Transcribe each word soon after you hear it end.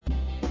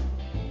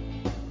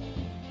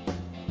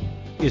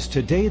Is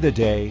today the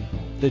day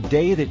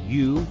that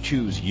you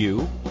choose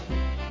you?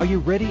 Are you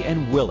ready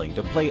and willing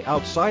to play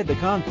outside the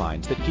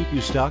confines that keep you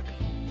stuck?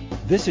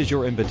 This is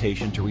your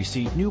invitation to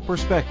receive new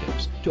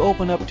perspectives, to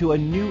open up to a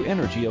new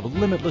energy of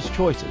limitless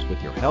choices with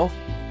your health,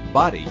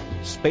 body,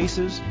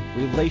 spaces,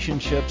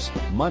 relationships,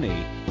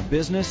 money,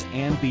 business,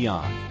 and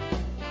beyond.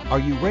 Are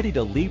you ready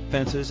to leap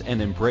fences and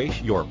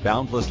embrace your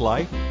boundless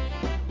life?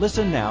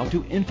 Listen now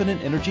to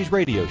Infinite Energies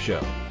Radio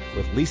Show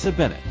with Lisa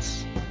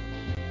Bennett.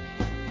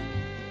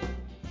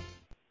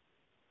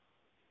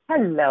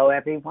 Hello,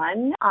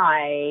 everyone.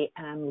 I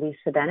am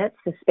Lisa Bennett,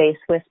 the Space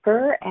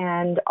Whisperer,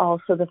 and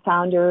also the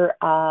founder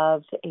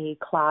of a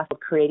class of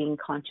Creating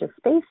Conscious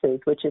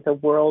Spaces, which is a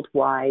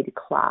worldwide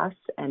class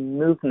and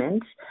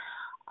movement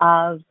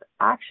of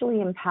actually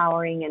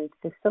empowering and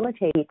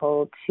facilitating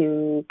people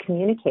to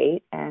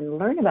communicate and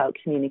learn about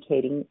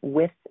communicating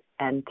with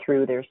and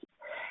through their space.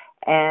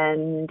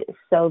 And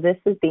so this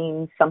has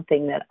been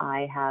something that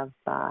I have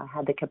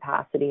had the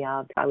capacity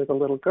of. I was a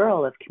little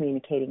girl of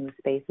communicating with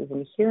spaces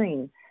and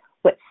hearing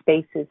what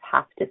spaces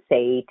have to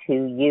say to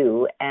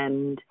you.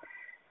 And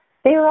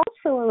they are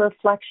also a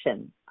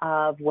reflection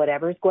of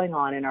whatever's going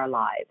on in our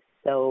lives.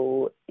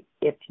 So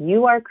if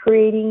you are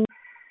creating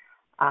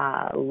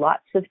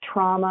lots of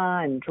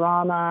trauma and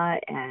drama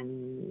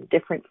and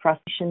different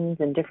frustrations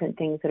and different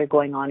things that are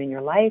going on in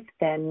your life,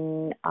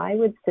 then I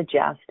would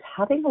suggest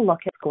having a look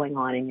at what's going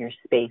on in your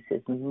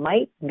spaces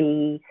might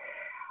be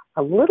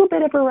a little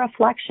bit of a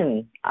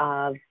reflection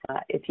of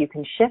if you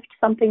can shift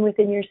something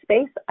within your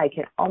space, I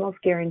can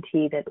almost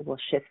guarantee that it will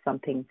shift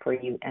something for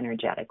you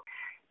energetically.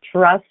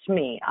 Trust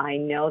me, I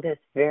know this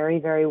very,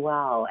 very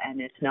well. And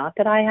it's not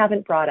that I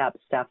haven't brought up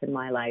stuff in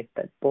my life,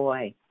 but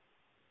boy,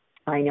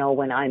 I know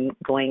when I'm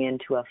going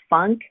into a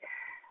funk,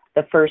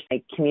 the first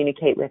I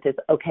communicate with is,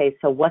 okay,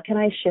 so what can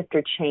I shift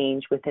or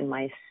change within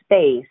my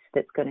space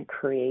that's going to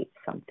create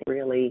something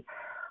really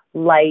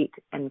light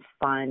and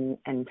fun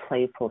and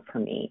playful for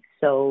me?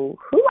 So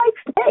who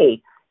likes to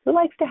play? Who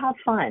likes to have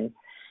fun?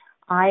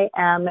 I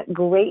am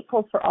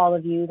grateful for all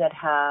of you that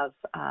have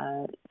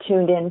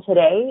tuned in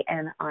today,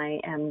 and I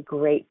am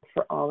grateful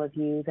for all of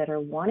you that are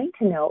wanting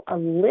to know a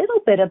little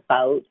bit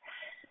about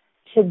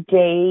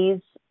today's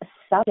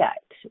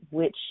subject,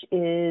 which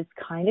is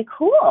kind of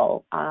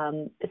cool.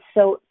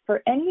 So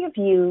for any of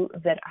you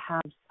that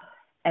have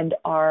and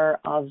are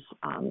of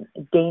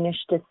Danish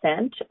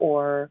descent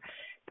or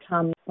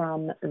come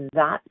from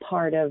that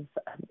part of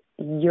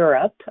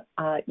Europe,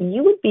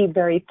 you would be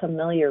very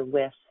familiar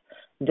with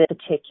this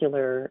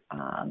particular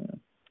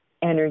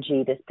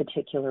energy, this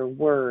particular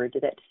word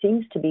that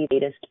seems to be the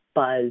latest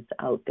buzz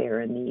out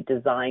there in the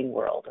design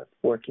world of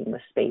working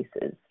with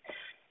spaces.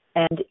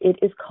 And it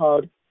is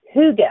called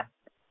hygge.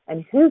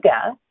 And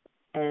hygge,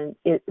 and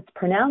it's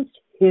pronounced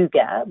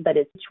hygge, but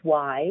it's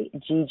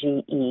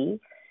Hygge.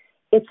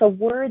 It's a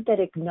word that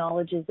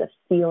acknowledges a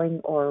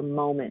feeling or a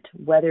moment,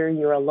 whether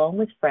you're alone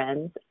with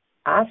friends,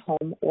 at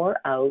home or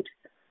out,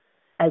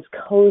 as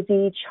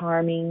cozy,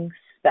 charming,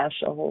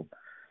 special.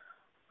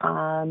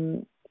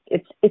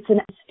 It's an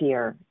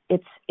atmosphere.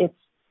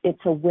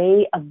 It's a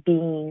way of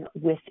being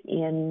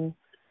within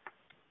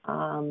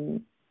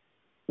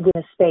with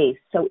a space.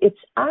 So it's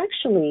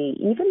actually,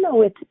 even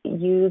though it's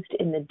used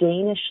in the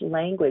Danish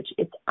language,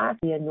 it's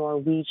actually a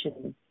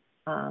Norwegian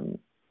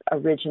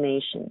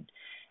origination.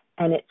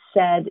 And it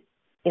said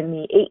in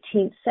the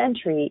 18th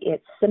century,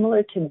 it's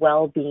similar to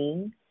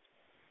well-being,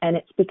 and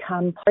it's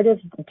become part of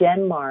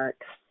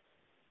Denmark's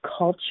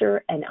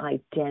culture and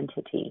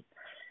identity.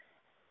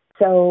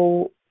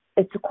 So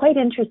it's quite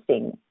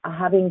interesting.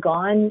 Having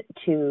gone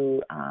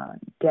to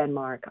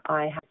Denmark,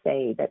 I have to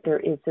say that there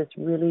is this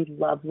really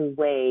lovely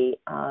way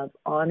of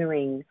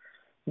honoring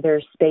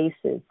their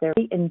spaces. They're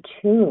really in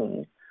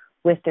tune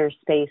with their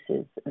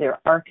spaces. Their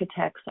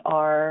architects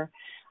are,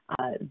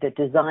 the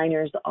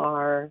designers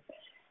are.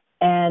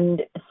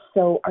 And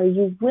so are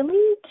you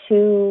willing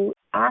to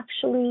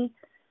actually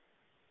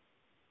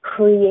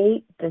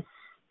create the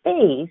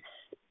space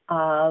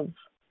of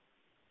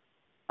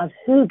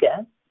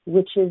hygge,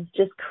 which is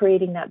just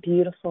creating that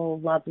beautiful,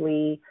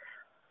 lovely,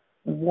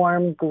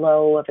 warm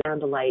glow of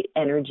candlelight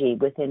energy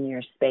within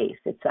your space?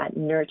 It's that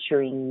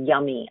nurturing,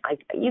 yummy,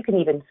 you can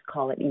even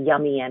call it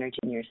yummy energy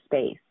in your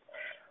space,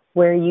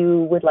 where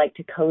you would like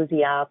to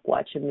cozy up,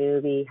 watch a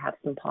movie, have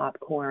some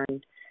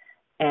popcorn,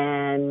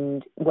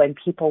 and when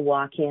people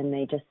walk in,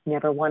 they just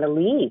never want to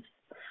leave.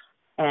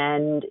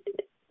 And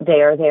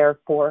they are there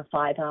 4 or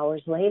 5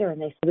 hours later,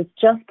 and they say, I was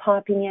just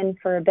popping in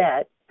for a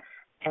bit,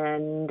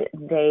 and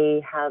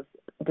they have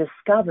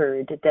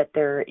discovered that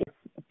there is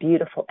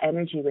beautiful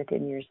energy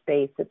within your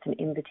space. It's an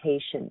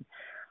invitation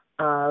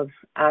of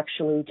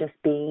actually just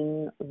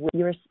being with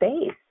your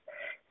space.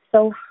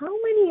 So how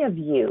many of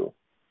you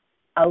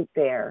out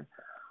there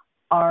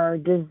are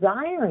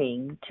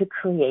desiring to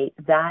create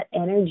that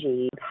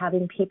energy,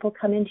 having people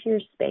come into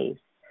your space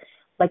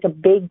like a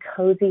big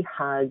cozy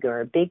hug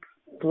or a big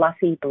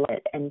fluffy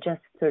blanket and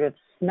just sort of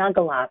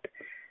snuggle up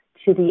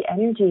to the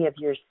energy of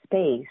your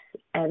space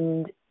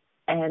and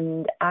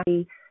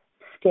actually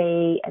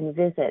stay and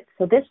visit.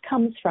 So this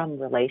comes from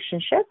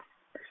relationships.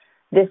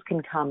 This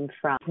can come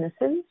from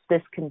businesses.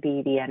 This can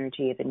be the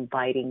energy of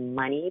inviting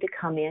money to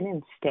come in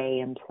and stay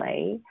and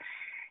play.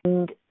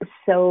 And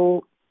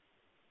so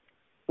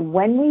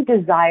when we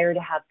desire to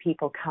have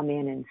people come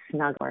in and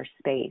snuggle our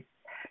space,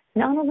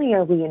 not only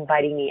are we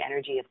inviting the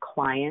energy of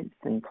clients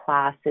and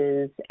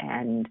classes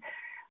and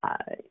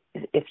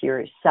if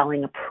you're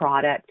selling a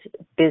product,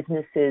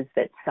 businesses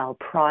that sell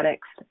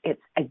products,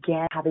 it's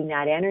again having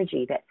that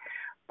energy that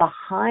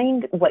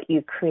behind what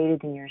you've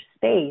created in your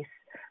space,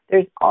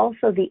 there's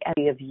also the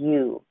energy of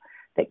you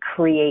that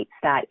creates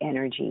that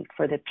energy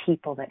for the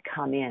people that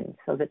come in,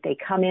 so that they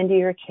come into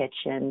your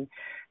kitchen,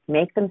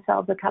 make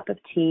themselves a cup of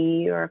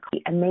tea or a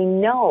coffee, and they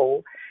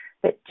know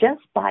that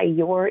just by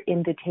your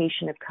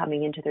invitation of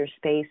coming into their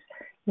space,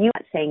 you're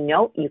not saying,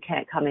 no, you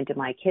can't come into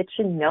my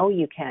kitchen. No,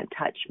 you can't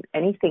touch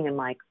anything in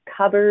my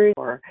cupboard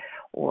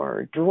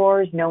or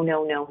drawers. No,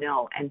 no, no,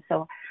 no. And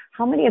so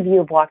how many of you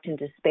have walked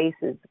into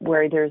spaces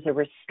where there's a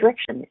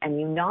restriction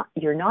and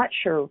you're not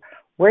sure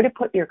where to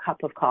put your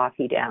cup of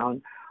coffee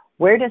down,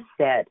 where to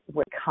sit,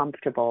 where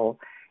comfortable?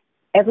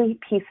 Every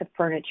piece of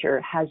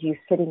furniture has you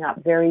sitting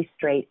up very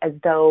straight as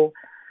though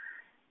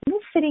you're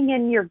sitting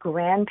in your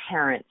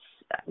grandparents'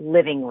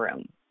 living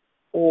room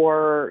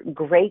or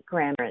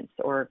great-grandparents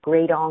or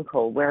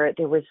great-uncle, where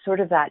there was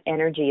sort of that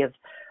energy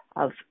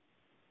of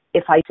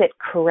if I sit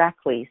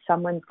correctly,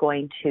 someone's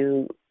going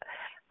to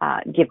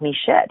give me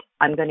shit.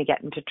 I'm going to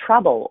get into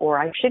trouble, or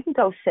I shouldn't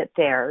go sit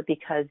there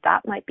because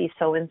that might be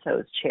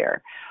so-and-so's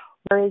chair.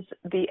 Whereas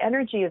the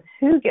energy of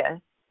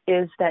Hygge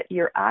is that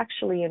you're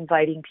actually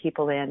inviting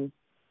people in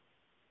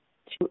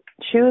to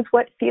choose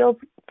what feels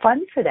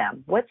fun for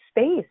them, what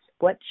space,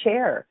 what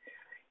chair.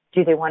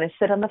 Do they want to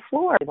sit on the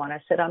floor? Do they want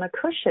to sit on a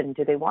cushion?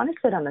 Do they want to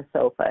sit on the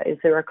sofa? Is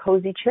there a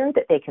cozy chair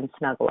that they can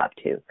snuggle up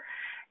to?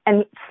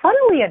 And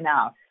funnily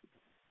enough,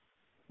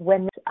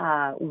 when this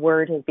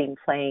word has been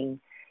playing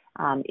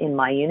in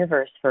my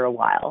universe for a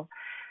while,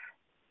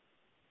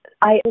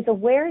 I was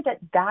aware that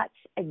that's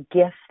a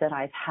gift that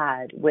I've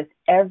had with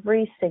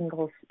every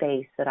single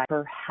space that I've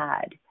ever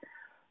had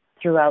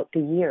throughout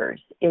the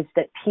years, is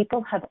that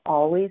people have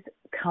always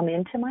come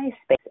into my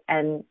space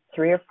and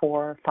 3 or 4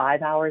 or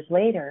 5 hours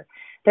later,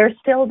 they're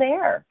still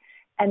there.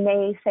 And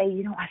they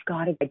say,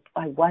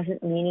 I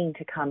wasn't meaning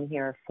to come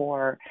here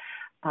for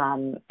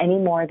any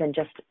more than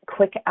just a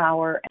quick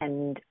hour,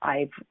 and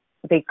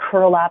they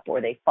curl up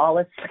or they fall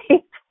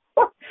asleep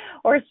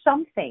or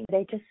something.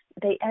 They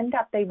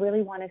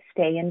really want to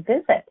stay and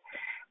visit.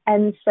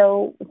 And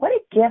so what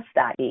a gift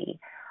that be.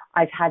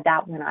 I've had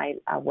that when I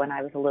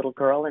was a little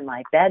girl in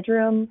my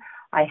bedroom.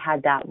 I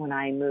had that when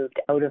I moved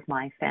out of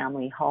my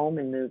family home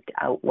and moved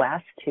out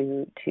west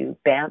to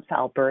Banff,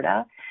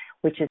 Alberta,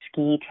 which is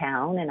ski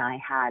town, and I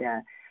had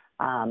a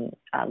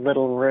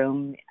little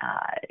room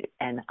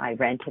and I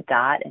rented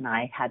that, and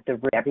I had the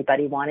room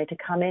everybody wanted to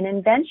come in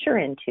and venture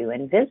into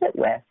and visit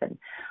with, and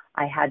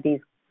I had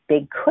these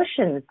big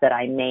cushions that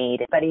I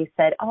made. Everybody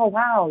said, "Oh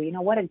wow,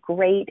 what a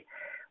great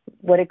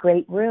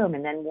room."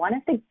 And then one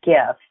of the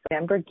gifts I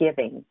remember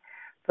giving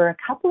for a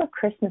couple of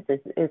Christmases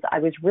is I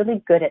was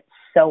really good at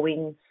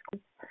sewing,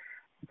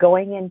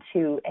 going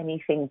into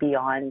anything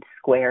beyond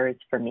squares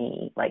for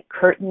me, like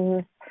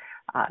curtains,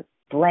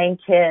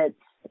 blankets,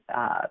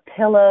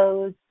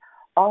 pillows,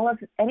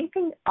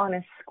 anything on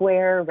a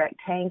square,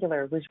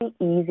 rectangular was really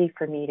easy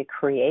for me to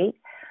create.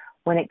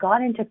 When it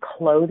got into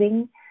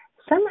clothing,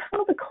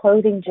 somehow the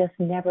clothing just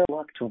never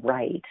looked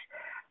right.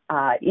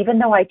 Even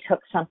though I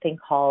took something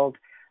called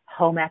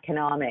home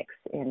economics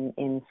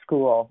in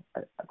school,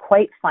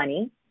 quite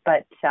funny,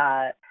 but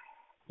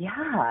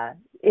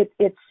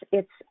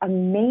it's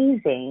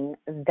amazing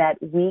that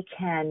we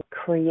can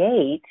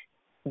create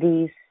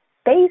these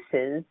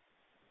spaces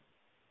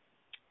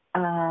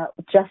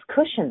just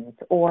cushions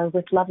or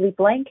with lovely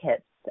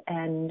blankets.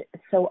 And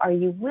so are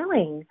you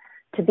willing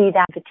to be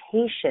that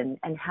invitation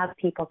and have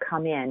people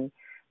come in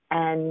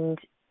and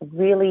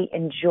really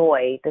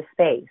enjoy the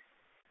space?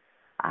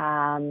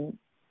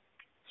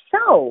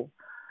 So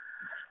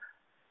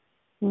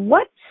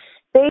what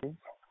spaces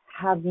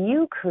have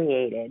you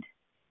created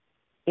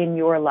in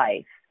your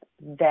life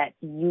that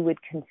you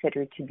would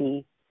consider to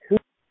be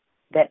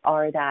that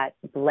are that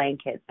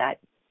blanket, that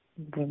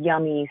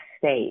yummy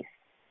space?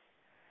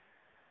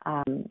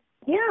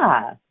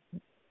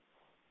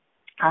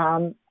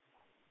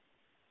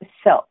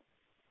 So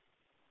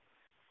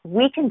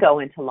we can go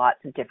into lots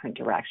of different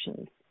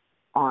directions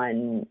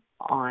on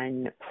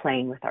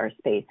playing with our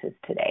spaces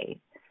today.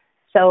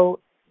 So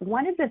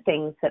one of the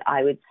things that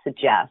I would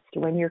suggest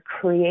when you're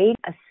creating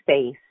a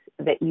space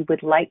that you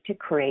would like to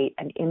create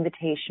an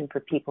invitation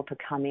for people to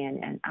come in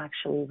and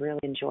actually really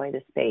enjoy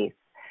the space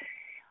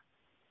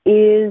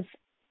is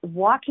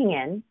walking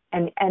in,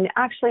 and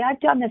actually I've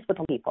done this with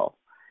people,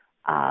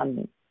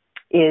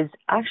 is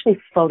actually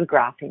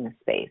photographing the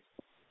space.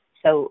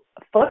 So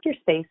photograph your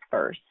space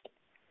first,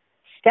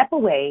 step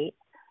away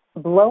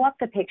blow up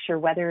the picture,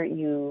 whether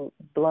you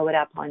blow it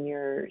up on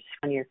your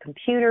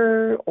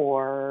computer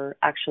or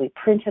actually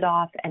print it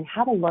off, and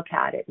have a look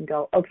at it and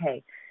go,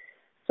 okay,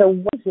 so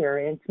what here,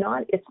 and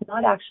it's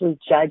not actually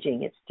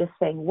judging, it's just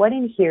saying what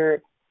in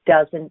here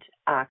doesn't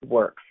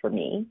work for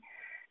me,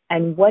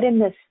 and what in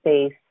this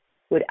space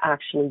would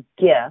actually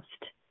gift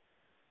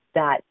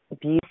that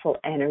beautiful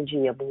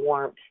energy of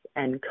warmth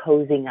and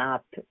cozying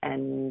up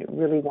and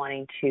really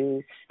wanting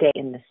to stay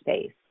in the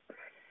space.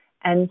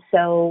 And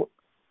so,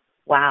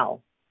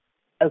 wow.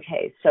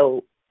 Okay,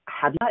 so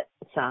have you got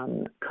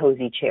some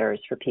cozy chairs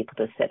for people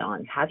to sit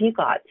on? Have you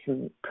got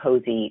some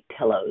cozy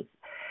pillows?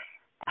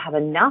 Have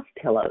enough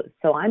pillows.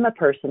 So I'm a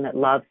person that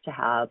loves to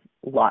have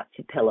lots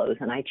of pillows,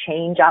 and I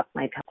change up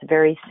it's a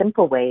very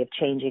simple way of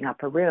changing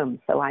up a room.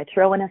 So I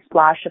throw in a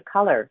splash of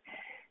color.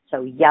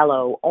 So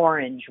yellow,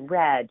 orange,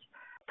 red,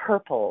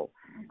 purple,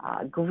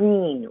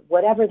 green,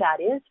 whatever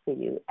that is for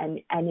you,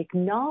 and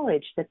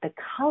acknowledge that the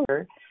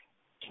color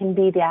can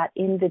be that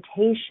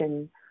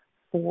invitation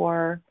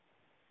for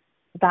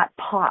that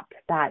pop,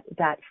 that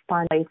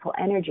fun, playful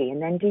energy.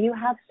 And then do you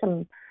have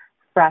some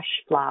fresh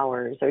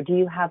flowers, or do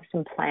you have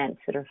some plants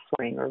that are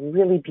flowering, or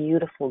really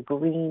beautiful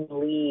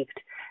green-leaved,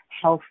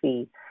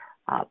 healthy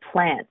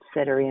plants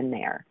that are in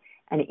there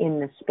and in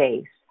the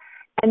space?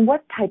 And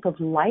what type of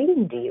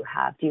lighting do you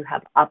have? Do you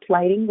have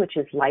uplighting, which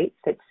is lights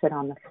that sit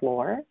on the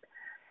floor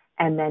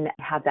and then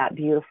have that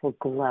beautiful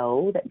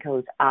glow that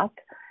goes up?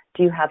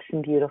 Do you have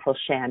some beautiful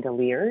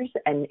chandeliers?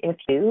 And if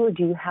you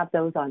do you have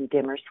those on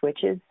dimmer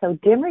switches? So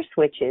dimmer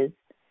switches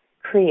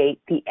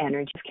create the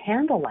energy of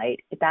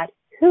candlelight, that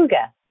hygge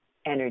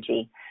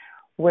energy,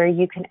 where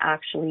you can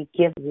actually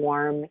give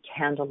warm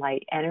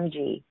candlelight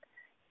energy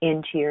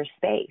into your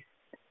space.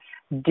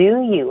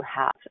 Do you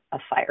have a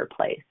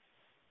fireplace?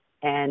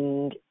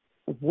 And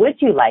would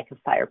you like a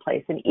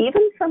fireplace? And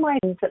even for my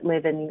friends that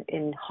live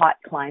in hot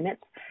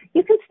climates,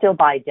 you can still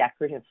buy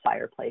decorative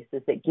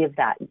fireplaces that give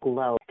that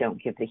glow,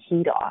 don't give the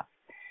heat off.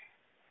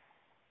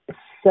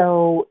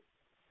 So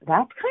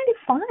that's kind of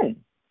fun.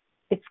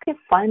 It's kind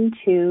of fun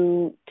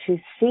to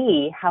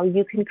see how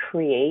you can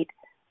create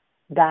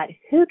that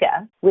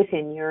hygge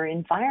within your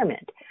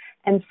environment.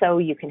 And so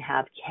you can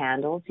have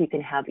candles. You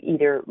can have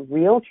either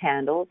real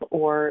candles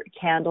or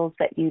candles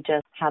that you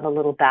just have a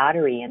little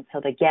battery. And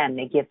so again,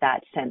 they give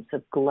that sense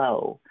of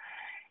glow.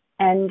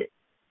 And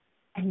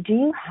do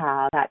you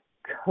have that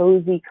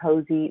cozy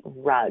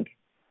rug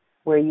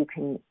where you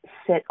can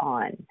sit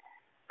on,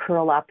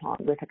 curl up on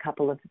with a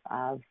couple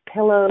of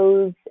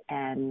pillows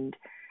and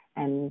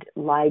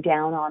lie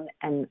down on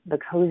and the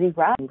cozy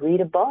rug, read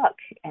a book?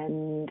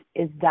 And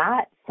is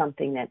that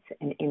something that's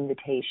an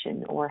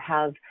invitation? Or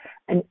have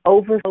an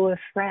overflow of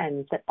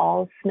friends that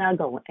all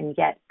snuggle and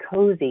get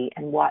cozy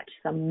and watch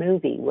some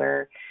movie,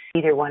 where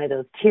either one of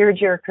those tear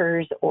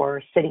jerkers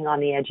or sitting on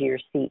the edge of your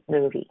seat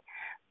movie.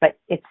 But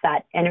it's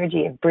that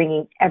energy of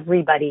bringing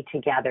everybody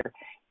together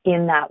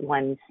in that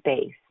one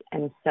space.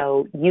 And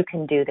so you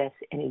can do this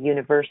in a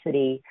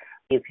university.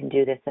 You can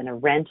do this in a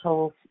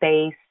rental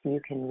space.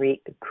 You can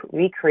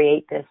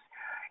recreate this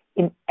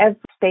in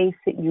every space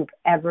that you've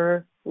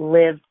ever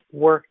lived,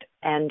 worked,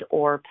 and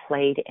or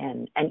played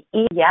in. And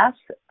yes,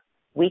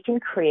 we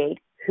can create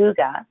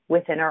hygge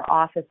within our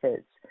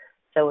offices.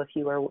 So if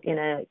you are in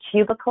a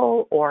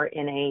cubicle or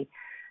in a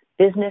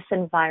business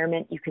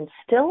environment, you can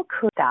still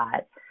create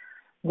that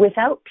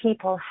without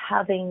people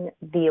having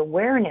the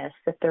awareness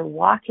that they're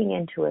walking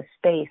into a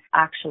space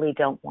actually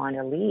don't want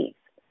to leave.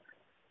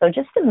 So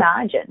just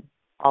imagine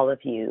all of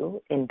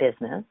you in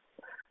business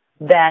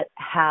that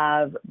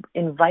have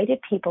invited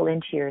people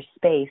into your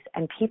space,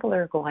 and people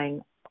are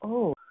going,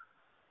 oh,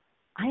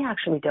 I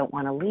actually don't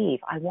want to leave.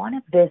 I want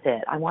to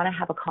visit. I want to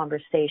have a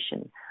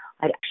conversation.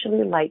 I'd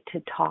actually like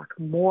to talk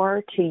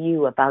more to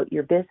you about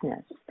your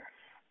business.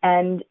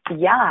 And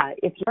yeah,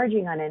 if you're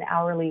charging on an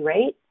hourly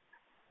rate,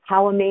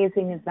 how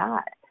amazing is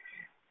that?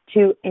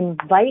 To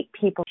invite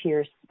people to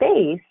your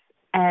space,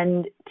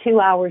 and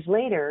 2 hours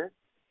later,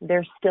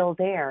 they're still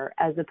there,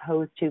 as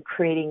opposed to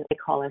creating what they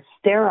call a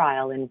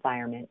sterile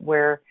environment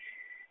where,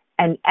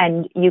 and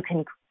you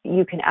can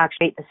actually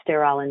create the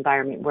sterile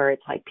environment where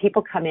it's like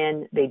people come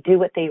in, they do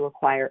what they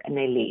require, and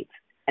they leave,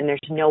 and there's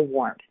no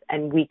warmth.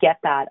 And we get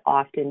that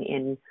often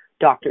in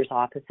doctors'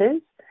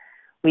 offices.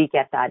 We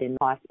get that in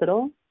the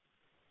hospital.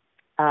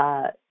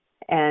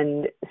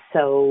 And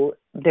so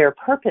their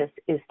purpose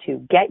is to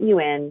get you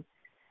in,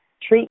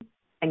 treat,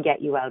 and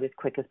get you out as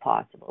quick as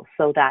possible.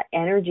 So that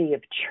energy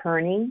of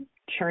churning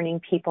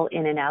people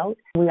in and out.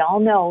 We all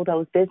know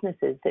those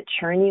businesses that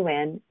churn you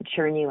in,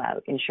 churn you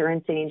out.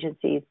 Insurance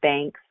agencies,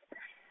 banks,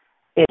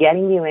 they're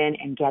getting you in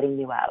and getting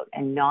you out,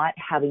 and not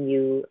having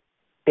you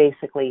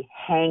basically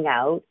hang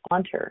out,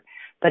 saunter.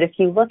 But if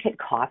you look at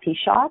coffee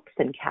shops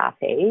and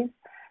cafes,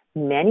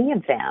 many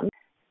of them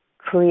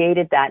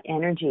created that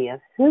energy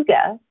of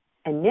hygge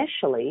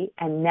initially,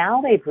 and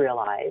now they've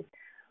realized,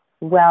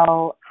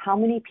 well, how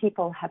many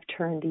people have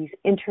turned these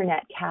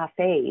internet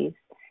cafes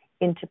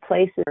into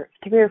places where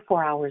 3 or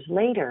 4 hours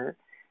later,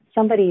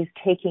 somebody's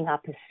taking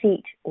up a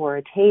seat or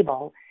a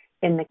table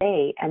in the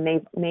day, and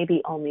they've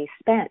maybe only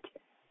spent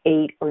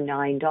 $8 or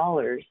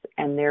 $9,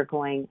 and they're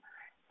going,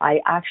 I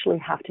actually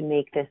have to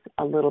make this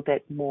a little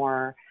bit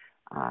more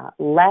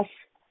less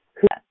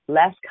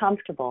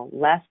comfortable,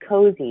 less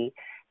cozy,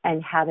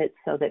 and have it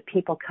so that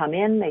people come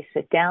in, they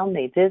sit down,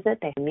 they visit,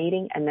 they have a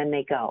meeting, and then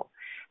they go.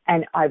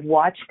 And I've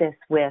watched this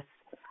with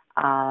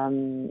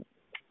companies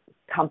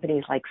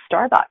like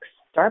Starbucks.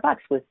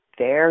 Starbucks was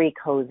very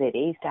cozy. They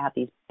used to have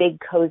these big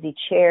cozy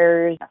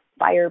chairs, a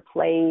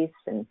fireplace,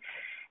 and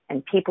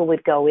people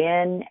would go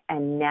in,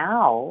 and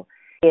now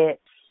it's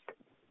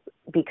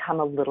become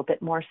a little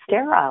bit more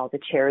sterile. The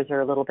chairs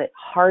are a little bit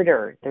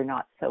harder. They're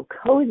not so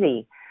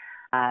cozy.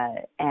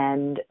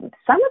 And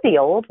some of the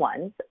old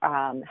ones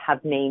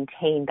have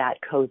maintained that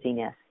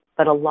coziness,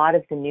 but a lot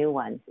of the new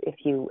ones,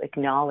 if you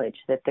acknowledge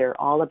that they're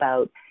all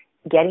about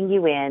getting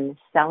you in,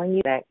 selling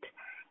you it,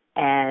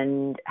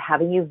 and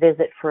having you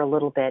visit for a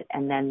little bit,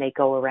 and then they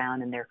go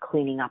around and they're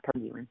cleaning up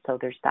on you. And so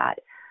there's that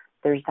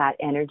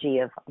energy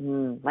of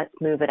let's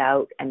move it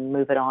out and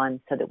move it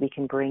on so that we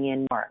can bring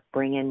in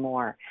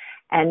more.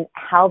 And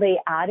how they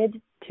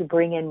added to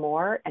bring in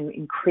more and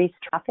increase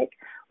traffic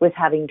was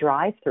having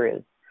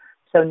drive-throughs.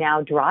 So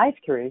now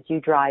drive-throughs, you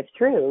drive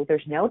through,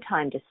 there's no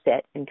time to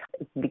sit and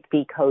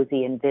be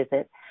cozy and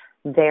visit.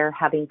 They're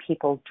having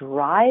people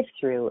drive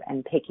through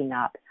and picking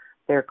up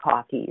their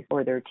coffees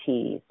or their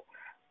teas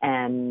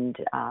and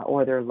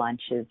or their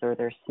lunches or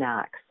their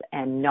snacks,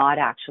 and not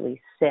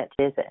actually sit,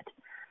 visit.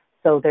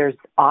 So there's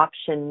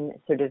option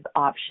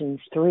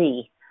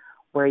 3,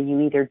 where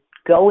you either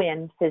go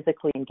in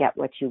physically and get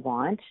what you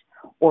want,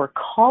 or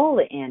call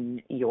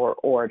in your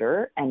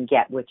order and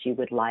get what you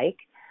would like,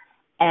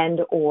 and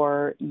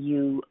or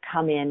you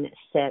come in,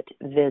 sit,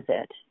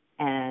 visit.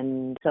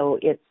 And so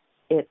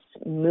it's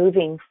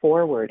moving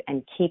forward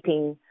and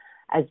keeping,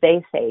 as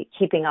they say,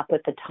 keeping up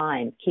with the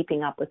time,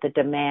 keeping up with the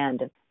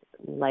demand of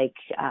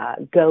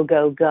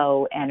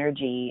go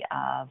energy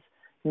of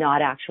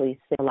not actually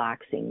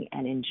relaxing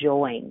and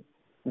enjoying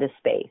the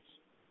space.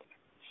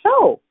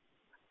 So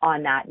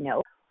on that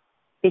note,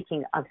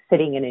 speaking of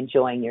sitting and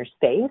enjoying your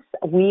space,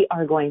 we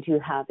are going to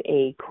have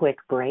a quick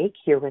break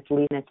here with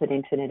Lisa at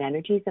Infinite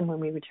Energies, and when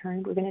we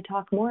return, we're going to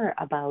talk more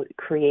about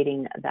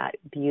creating that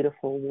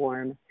beautiful,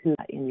 warm hue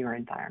in your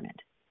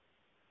environment.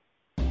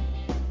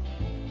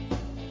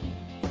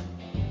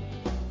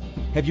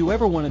 Have you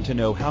ever wanted to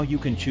know how you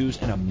can choose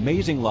an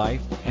amazing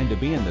life and to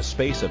be in the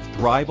space of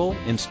thrival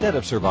instead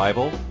of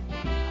survival?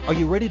 Are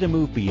you ready to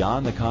move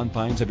beyond the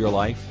confines of your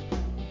life?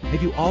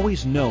 Have you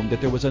always known that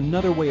there was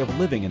another way of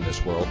living in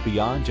this world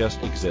beyond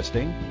just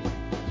existing?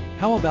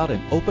 How about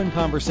an open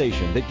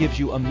conversation that gives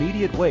you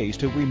immediate ways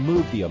to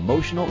remove the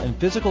emotional and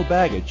physical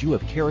baggage you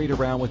have carried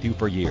around with you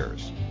for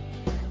years?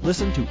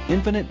 Listen to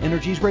Infinite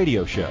Energies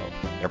Radio Show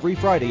every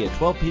Friday at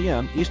 12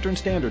 p.m. Eastern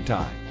Standard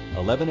Time,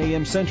 11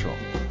 a.m. Central,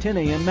 10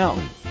 a.m.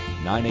 Mountain,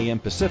 9 a.m.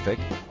 Pacific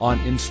on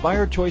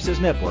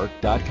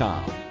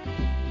InspiredChoicesNetwork.com.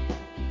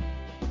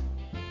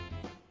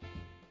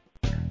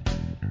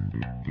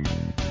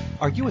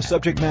 Are you a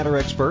subject matter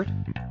expert?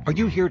 Are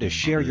you here to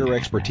share your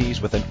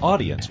expertise with an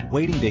audience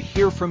waiting to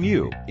hear from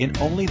you in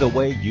only the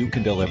way you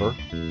can deliver?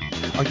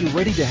 Are you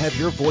ready to have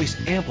your voice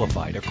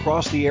amplified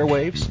across the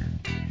airwaves?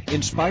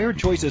 Inspired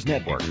Choices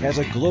Network has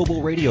a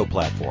global radio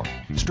platform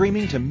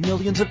streaming to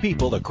millions of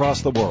people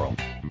across the world.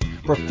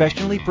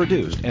 Professionally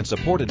produced and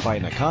supported by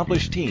an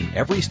accomplished team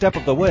every step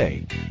of the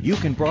way, you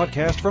can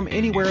broadcast from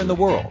anywhere in the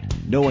world,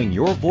 knowing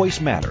your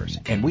voice matters,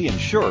 and we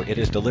ensure it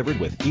is delivered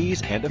with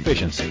ease and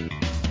efficiency.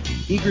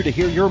 Eager to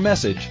hear your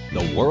message?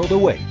 The world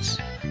awaits.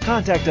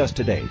 Contact us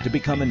today to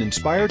become an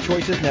Inspired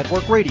Choices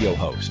Network radio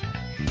host.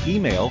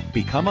 Email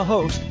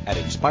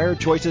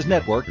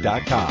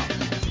becomeahost@inspiredchoicesnetwork.com.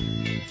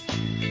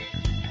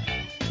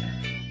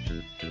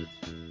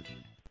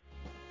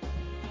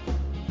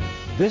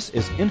 This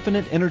is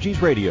Infinite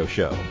Energies Radio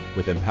Show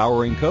with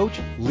empowering coach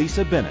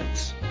Lisa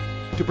Bennett.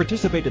 To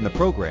participate in the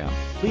program,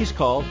 please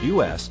call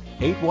U.S.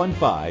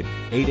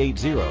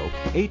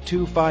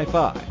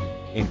 815-880-8255.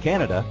 In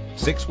Canada,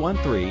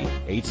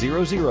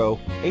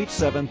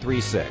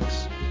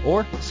 613-800-8736.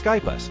 Or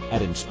Skype us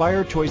at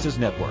Inspired Choices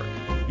Network.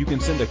 You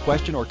can send a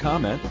question or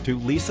comment to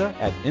Lisa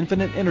at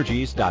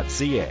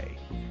infiniteenergies.ca.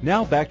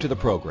 Now back to the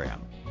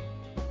program.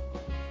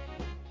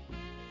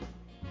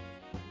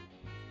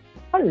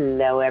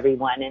 Hello,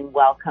 everyone, and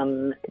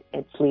welcome.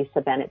 It's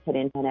Lisa Bennett at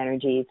Infinite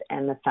Energies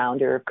and the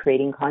founder of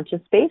Creating Conscious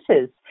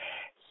Spaces.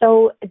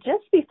 So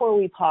just before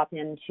we pop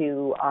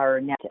into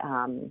our next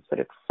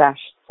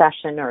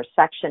session or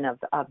section of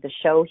the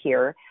show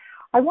here,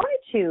 I wanted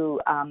to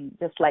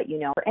just let you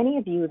know, for any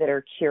of you that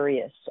are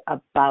curious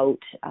about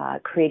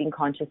Creating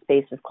Conscious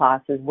Spaces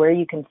classes, where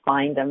you can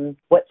find them,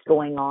 what's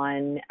going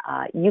on,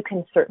 you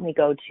can certainly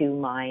go to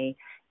my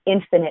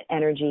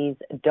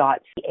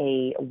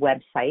infiniteenergies.ca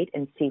website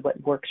and see what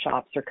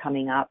workshops are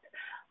coming up,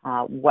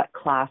 what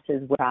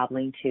classes we're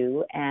traveling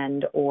to,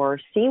 and or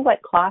see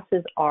what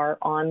classes are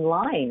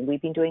online.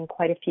 We've been doing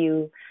quite a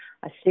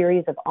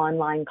series of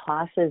online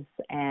classes,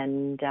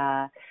 and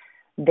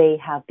They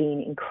have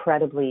been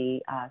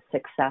incredibly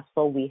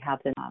successful. We have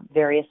in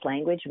various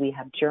language. We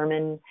have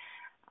German,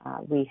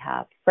 we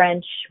have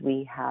French,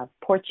 we have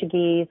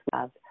Portuguese, we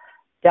have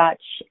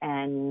Dutch,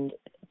 and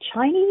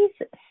Chinese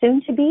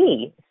soon to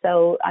be.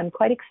 So I'm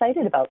quite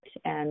excited about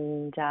it,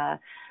 and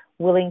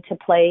willing to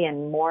play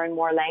in more and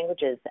more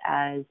languages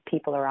as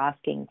people are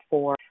asking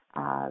for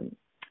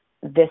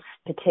this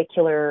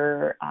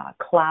particular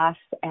class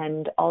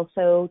and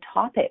also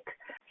topic.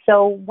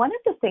 So one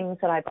of the things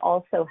that I've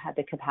also had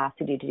the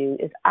capacity to do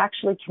is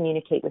actually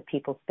communicate with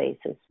people's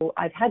spaces. So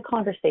I've had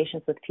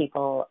conversations with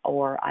people,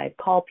 or I've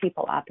called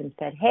people up and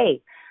said,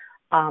 hey,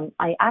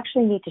 I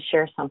actually need to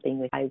share something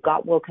with you. I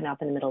got woken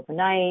up in the middle of the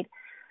night.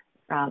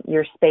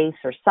 Your space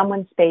or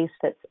someone's space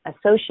that's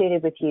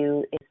associated with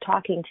you is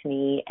talking to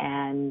me,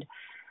 and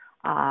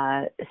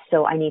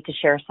so I need to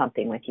share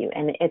something with you.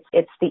 And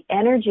it's the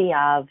energy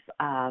of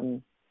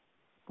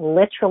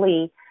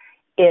literally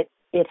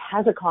it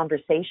has a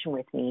conversation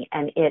with me,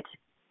 and it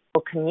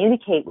will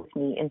communicate with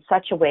me in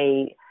such a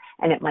way,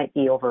 and it might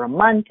be over a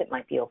month, it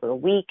might be over a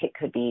week, it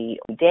could be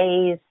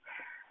days,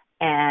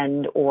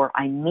 or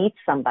I meet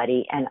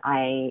somebody and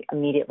I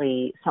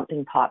immediately,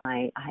 something pops,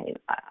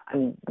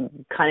 I'm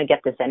kind of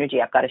get this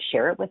energy, I've got to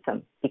share it with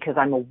them, because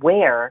I'm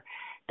aware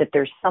that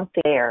there's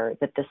something there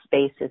that the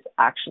space is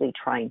actually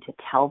trying to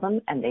tell them,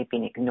 and they've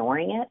been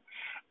ignoring it.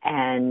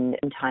 And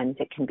sometimes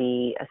it can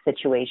be a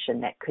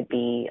situation that could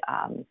be,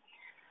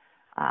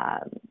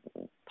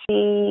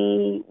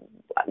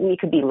 it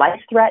could be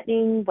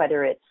life-threatening,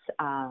 whether it's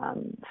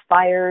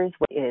fires,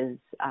 is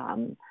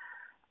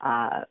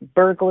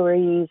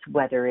burglaries,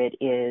 whether it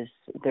is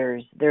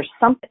there's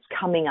something that's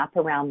coming up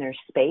around their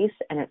space,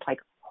 and it's like,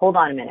 hold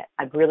on a minute,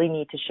 I really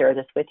need to share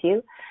this with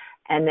you.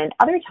 And then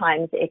other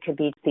times it could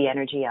be the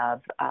energy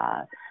of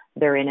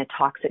they're in a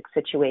toxic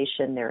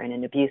situation, they're in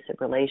an abusive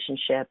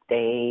relationship,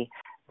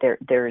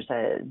 there's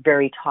a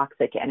very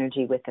toxic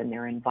energy within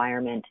their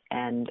environment,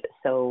 and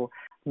so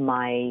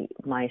my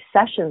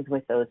sessions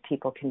with those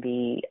people can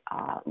be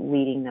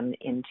leading them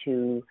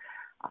into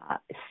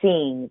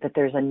seeing that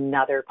there's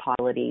another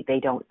possibility. They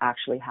don't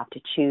actually have to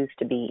choose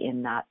to be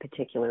in that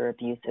particular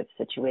abusive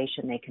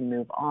situation. They can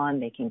move on,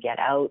 they can get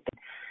out,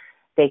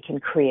 they can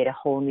create a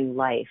whole new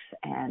life.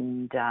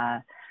 And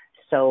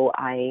so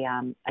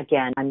I'm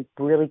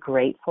really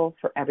grateful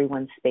for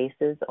everyone's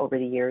spaces over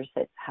the years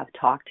that have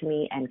talked to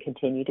me and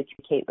continue to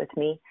communicate with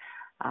me.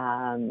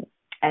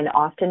 And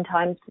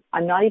oftentimes,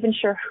 I'm not even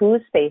sure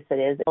whose space it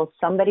is until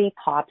somebody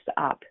pops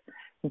up,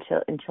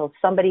 until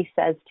somebody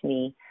says to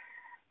me,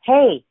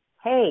 hey,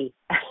 I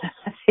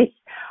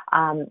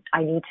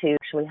need to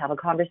actually have a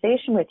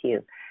conversation with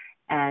you.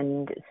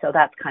 And so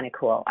that's kind of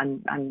cool.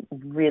 I'm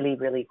really,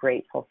 really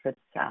grateful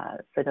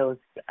for those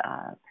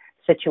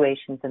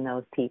situations and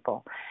those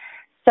people.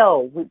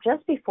 So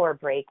just before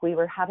break, we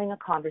were having a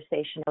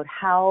conversation about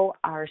how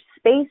our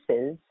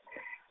spaces,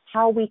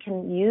 how we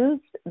can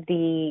use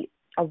the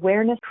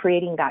awareness,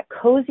 creating that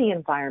cozy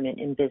environment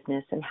in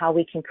business, and how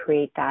we can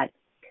create that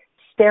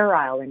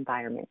sterile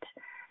environment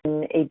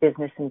in a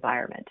business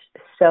environment.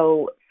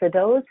 So for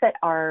those that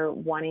are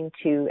wanting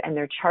to, and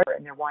they're chartered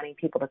and they're wanting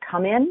people to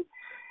come in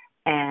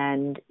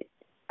and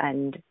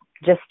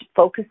just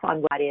focus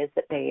on what it is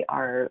that they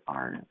are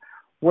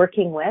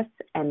working with,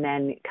 and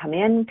then come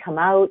in, come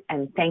out,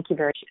 and thank you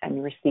very much,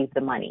 and receive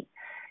the money.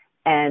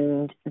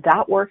 And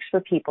that works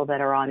for people that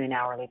are on an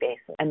hourly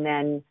basis, and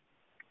then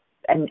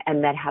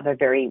and that have a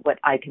very, what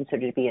I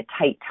consider to be a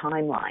tight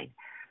timeline.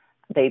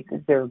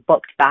 They're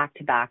booked back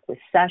to back with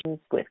sessions,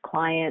 with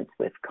clients,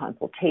 with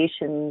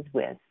consultations,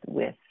 with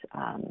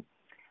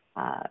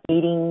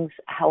meetings,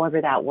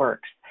 however that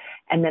works.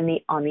 And then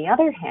on the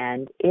other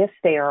hand, if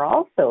they are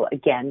also,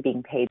 again,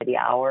 being paid by the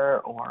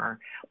hour or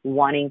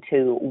wanting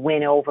to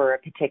win over a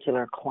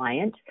particular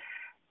client,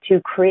 to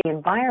create an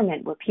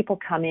environment where people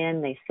come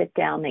in, they sit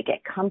down, they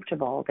get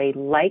comfortable, they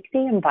like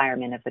the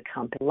environment of the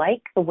company,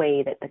 like the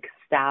way that the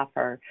staff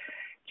are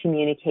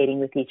communicating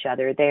with each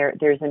other.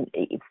 There's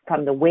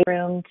from the waiting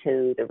room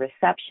to the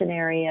reception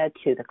area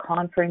to the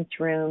conference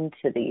room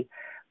to the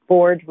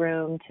board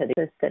room to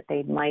the office that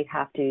they might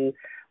have to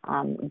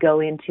go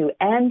into,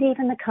 and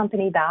even the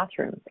company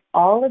bathrooms.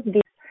 All of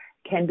these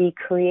can be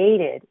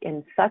created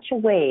in such a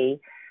way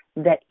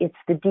that it's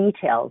the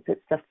details,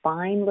 it's the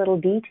fine little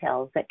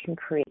details that can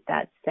create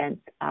that sense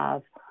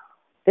of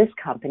this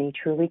company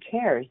truly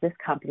cares. This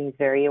company is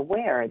very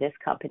aware. This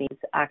company is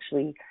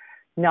actually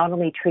not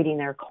only treating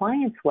their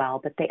clients well,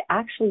 but they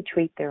actually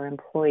treat their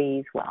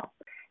employees well.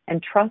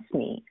 And trust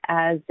me,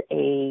 as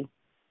a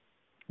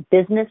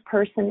business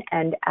person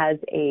and as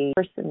a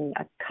person,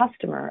 a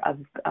customer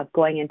of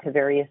going into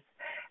various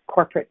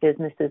corporate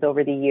businesses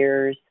over the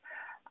years,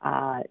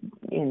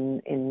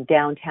 in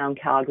downtown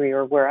Calgary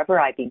or wherever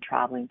I've been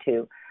traveling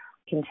to,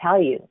 I can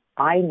tell you,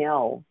 I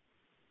know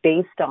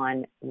based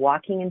on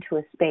walking into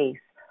a space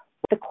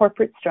what the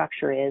corporate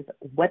structure is,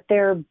 what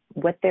they're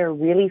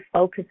really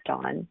focused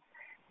on,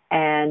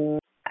 and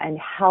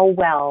how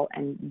well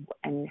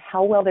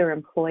their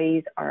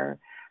employees are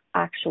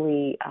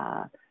actually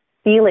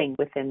feeling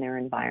within their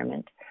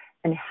environment.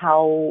 and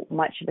how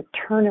much of a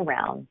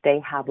turnaround they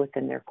have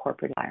within their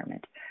corporate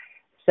environment.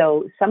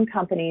 So some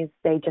companies,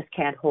 they just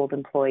can't hold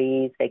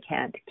employees. They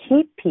can't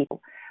keep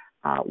people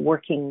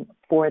working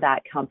for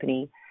that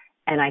company.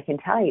 And I can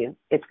tell you,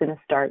 it's going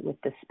to start with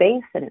the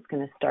space, and it's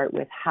going to start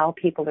with how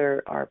people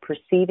are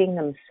perceiving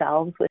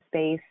themselves with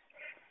space.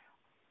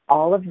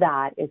 All of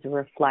that is a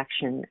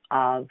reflection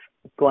of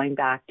going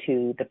back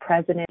to the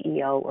president,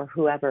 CEO, or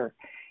whoever.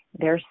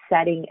 They're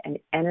setting an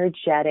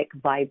energetic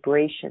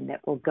vibration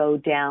that will go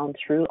down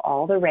through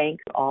all the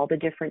ranks, all the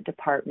different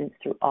departments,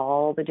 through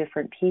all the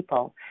different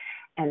people.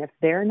 And if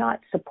they're not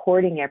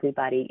supporting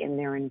everybody in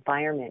their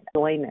environment,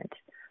 employment,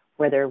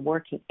 where they're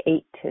working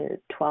 8 to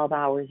 12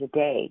 hours a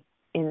day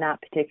in that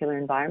particular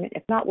environment,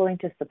 if not willing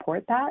to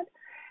support that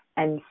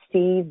and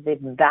see the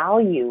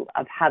value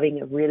of having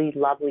a really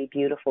lovely,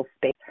 beautiful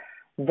space,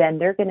 then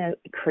they're going to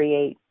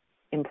create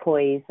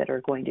employees that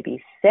are going to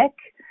be sick,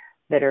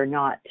 that are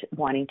not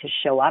wanting to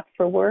show up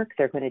for work.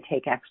 They're going to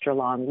take extra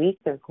long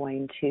weeks. They're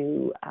going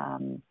to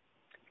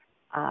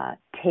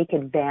take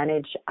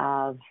advantage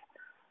of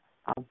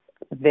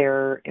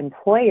their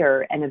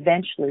employer, and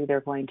eventually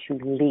they're going to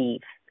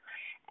leave.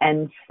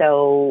 And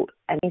so,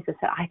 and Lisa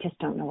said, I just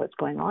don't know what's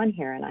going on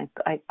here. And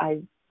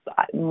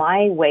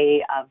my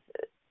way of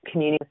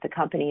communicating with the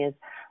company is,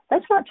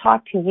 let's not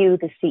talk to you,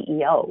 the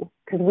CEO,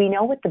 because we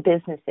know what the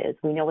business is.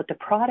 We know what the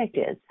product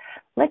is.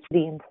 Let's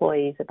be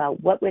employees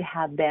about what would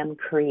have them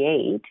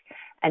create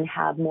and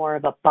have more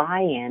of a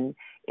buy-in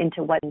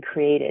into what is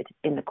created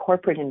in the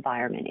corporate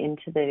environment,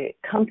 into the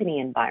company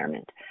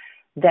environment,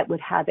 that would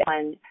have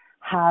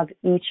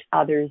each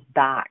other's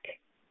back.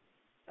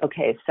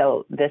 Okay,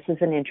 so this is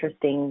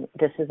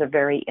a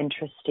very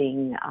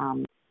interesting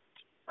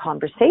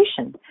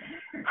conversation.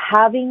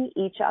 Having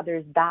each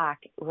other's back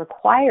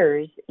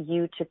requires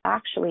you to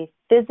actually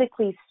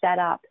physically set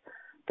up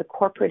the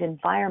corporate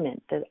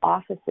environment, the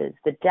offices,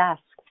 the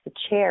desks, the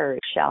chairs,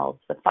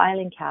 shelves, the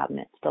filing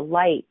cabinets, the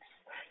lights,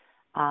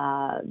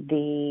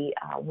 the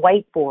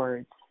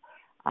whiteboards,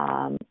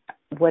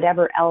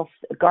 whatever else,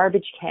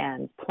 garbage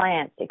cans,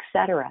 plants,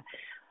 etc.,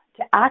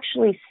 to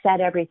actually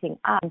set everything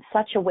up in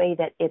such a way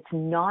that it's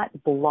not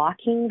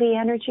blocking the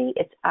energy.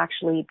 It's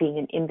actually being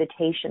an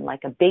invitation,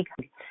 like a big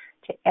hug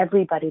to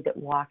everybody that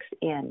walks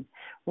in,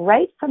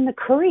 right from the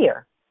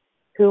courier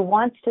who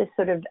wants to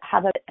sort of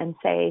have it and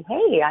say,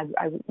 hey,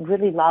 I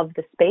really love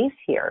the space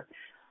here.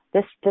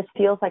 This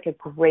feels like a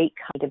great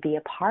company to be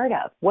a part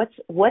of.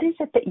 What is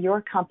it that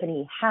your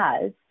company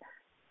has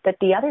that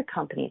the other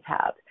companies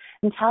have?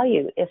 And tell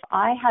you, if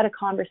I had a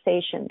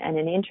conversation and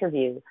an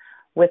interview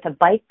with a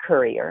bike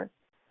courier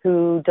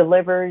who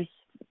delivers,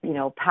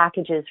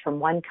 packages from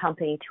one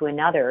company to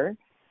another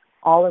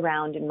all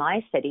around in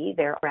my city,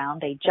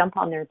 they jump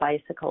on their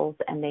bicycles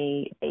and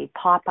they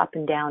pop up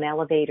and down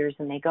elevators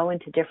and they go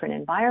into different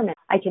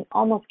environments, I can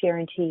almost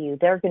guarantee you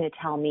they're going to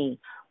tell me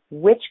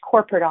which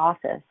corporate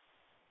office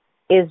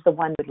is the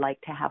one would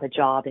like to have a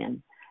job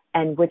in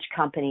and which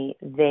company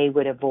they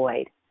would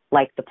avoid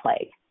like the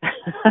plague.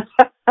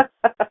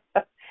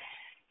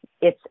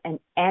 It's an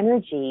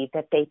energy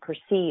that they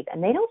perceive,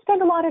 and they don't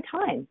spend a lot of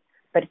time.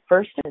 But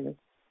first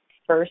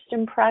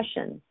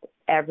impressions,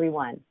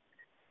 everyone.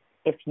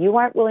 If you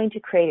aren't willing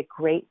to create a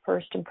great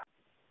first impression,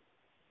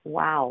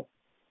 wow.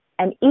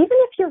 And even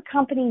if your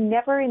company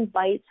never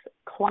invites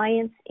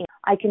clients in,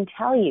 I can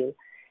tell you,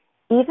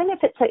 even if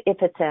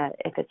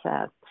it's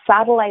a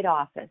satellite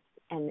office,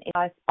 and in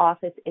our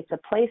office, it's a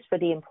place for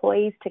the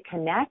employees to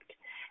connect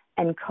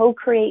and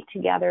co-create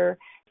together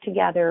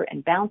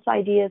and bounce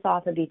ideas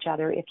off of each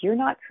other. If you're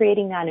not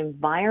creating that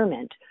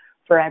environment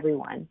for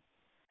everyone,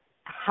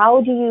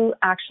 how do you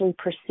actually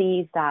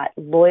perceive that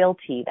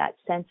loyalty, that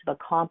sense of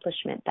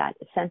accomplishment, that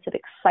sense of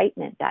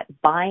excitement, that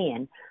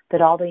buy-in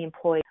that all the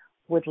employees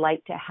would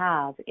like to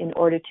have in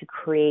order to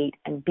create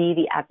and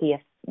be at the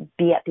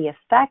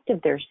effect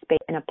of their space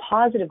in a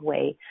positive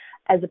way,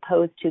 as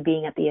opposed to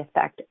being at the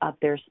effect of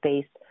their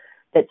space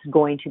that's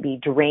going to be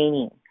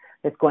draining,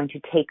 that's going to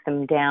take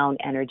them down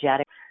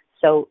energetically.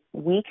 So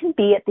we can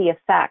be at the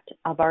effect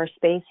of our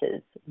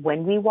spaces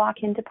when we walk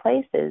into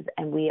places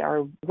and we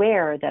are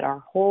aware that our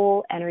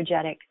whole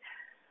energetic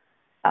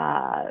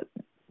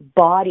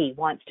body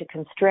wants to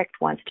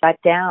constrict, wants to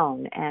shut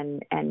down,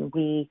 and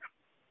we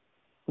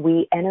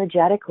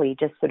energetically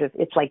just sort of,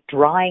 it's like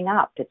drying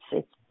up.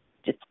 It's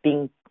just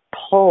being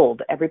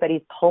pulled.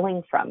 Everybody's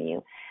pulling from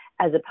you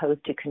as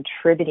opposed to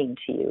contributing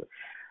to you.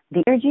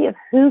 The energy of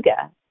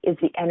Hygge is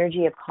the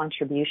energy of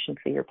contribution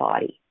for your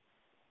body.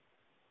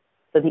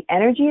 So the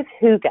energy of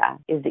Hygge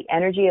is the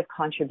energy of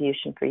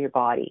contribution for your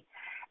body.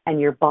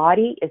 And your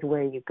body is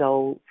where you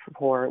go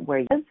for where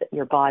you live.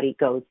 Your body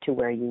goes to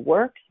where you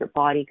work. Your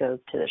body goes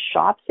to the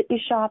shops that you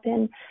shop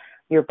in.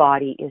 Your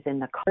body is in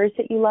the cars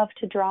that you love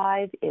to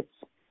drive. It's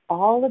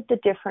all of the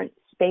different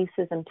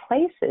spaces and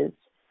places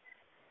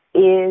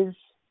is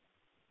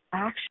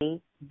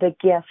actually the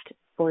gift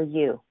for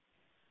you.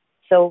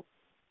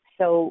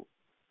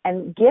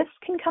 And gifts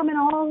can come in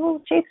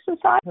all shapes and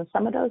sizes. And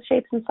some of those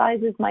shapes and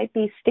sizes might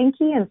be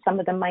stinky, and some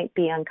of them might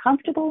be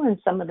uncomfortable, and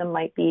some of them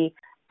might be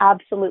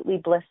absolutely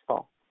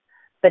blissful.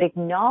 But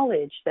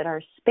acknowledge that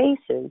our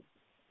spaces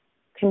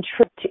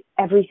contribute to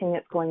everything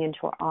that's going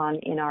on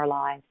in our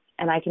lives.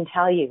 And I can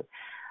tell you,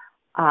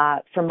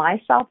 for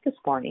myself this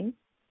morning,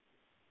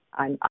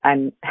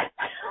 I'm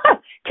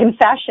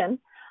confession,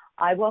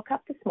 I woke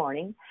up this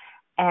morning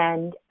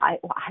and I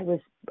was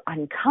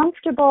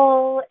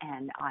uncomfortable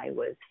and I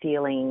was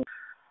feeling,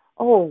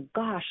 oh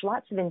gosh,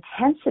 lots of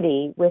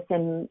intensity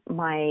within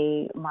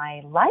my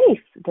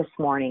life this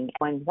morning.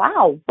 Going,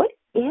 wow, what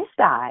is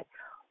that?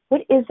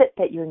 What is it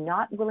that you're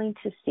not willing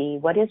to see?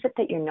 What is it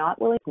that you're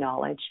not willing to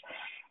acknowledge?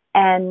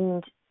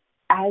 And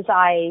as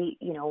I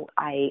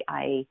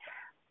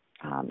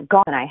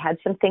gone, I had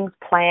some things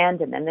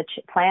planned, and then the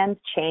plans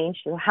changed.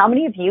 How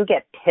many of you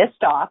get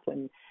pissed off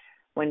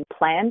when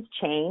plans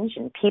change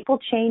and people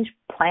change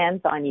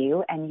plans on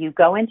you, and you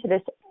go into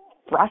this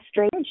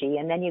frustrated energy,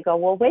 and then you go,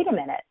 well, wait a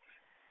minute.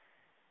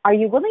 Are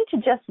you willing to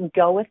just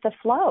go with the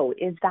flow?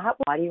 Is that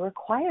what body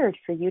required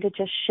for you to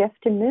just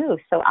shift and move?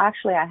 So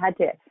actually, I had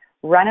to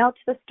run out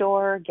to the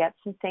store, get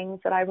some things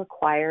that I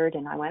required,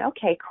 and I went,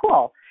 okay,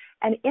 cool.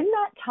 And in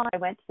that time, I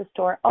went to the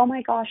store. Oh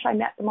my gosh, I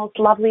met the most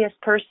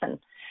loveliest person.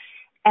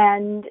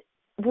 And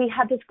we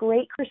had this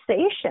great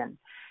conversation.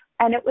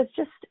 And it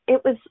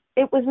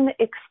wasn't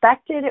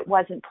expected. It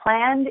wasn't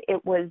planned.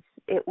 It was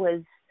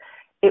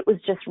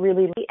just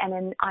really, and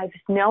then I've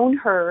known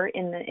her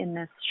in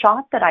the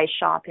shop that I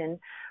shop in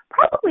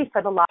probably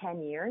for the last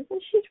 10 years.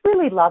 And she's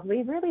really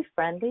lovely, really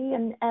friendly.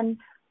 And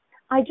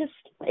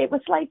it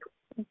was like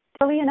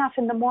early enough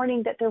in the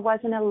morning that there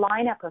wasn't a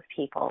lineup of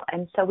people.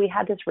 And so we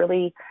had this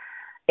really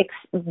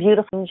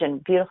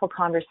beautiful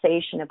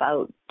conversation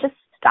about just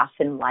stuff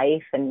in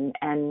life, and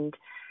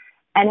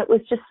it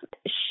was just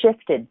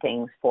shifted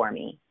things for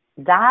me.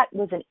 That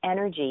was an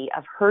energy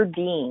of her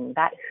being,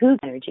 that who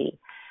energy.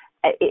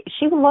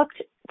 She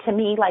looked to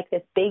me like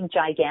this big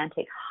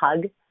gigantic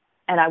hug,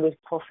 and I was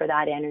full for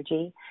that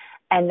energy.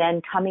 And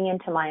then coming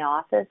into my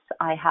office,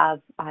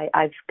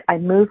 I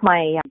move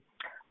my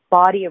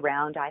body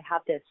around. I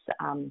have this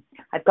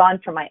I've gone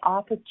from my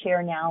office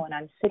chair now, and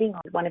I'm sitting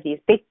on one of these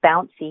big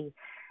bouncy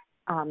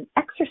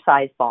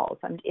exercise balls.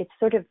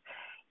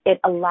 It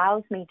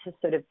allows me to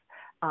sort of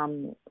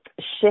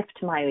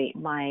shift my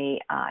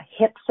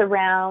hips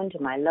around,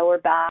 my lower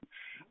back,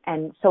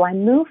 and so I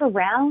move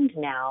around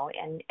now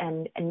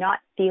and not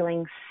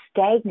feeling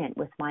stagnant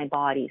with my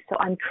body. So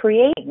I'm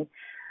creating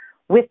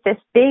with this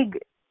big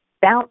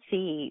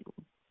bouncy,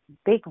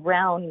 big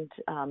round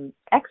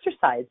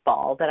exercise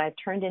ball that I've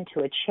turned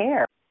into a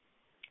chair.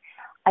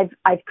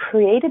 I've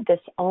created this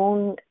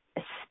own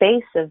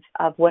space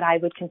of what I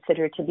would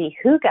consider to be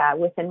hygge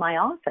within my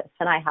office.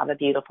 And I have a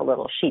beautiful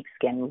little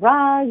sheepskin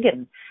rug,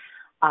 and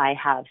I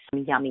have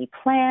some yummy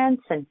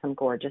plants and some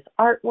gorgeous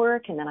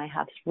artwork. And then I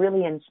have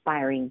really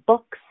inspiring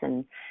books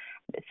and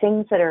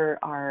things that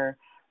are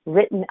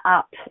written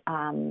up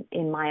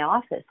in my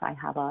office. I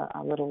have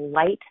a little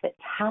light that's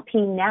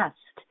happy nest.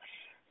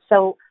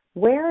 So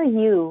where are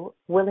you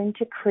willing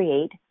to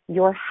create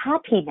your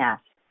happy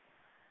nest?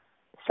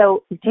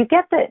 So do you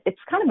get it's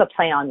kind of a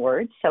play on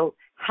words. So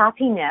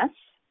happiness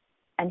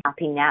and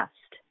happy nest.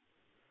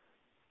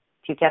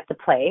 Do you get the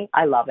play?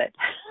 I love it.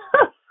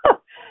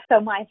 So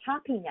my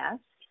happy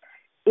nest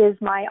is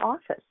my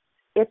office.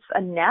 It's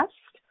a nest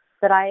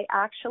that I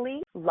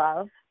actually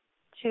love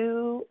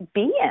to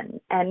be in.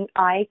 And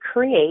I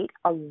create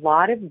a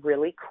lot of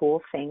really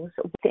cool things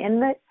within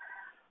the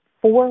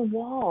four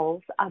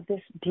walls of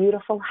this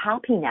beautiful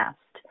happy nest.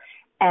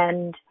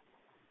 And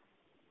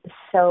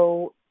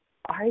so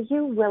are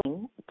you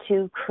willing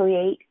to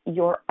create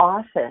your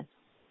office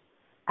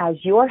as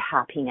your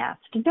happy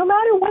nest, no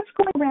matter what's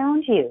going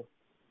around you?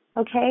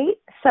 Okay?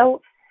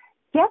 So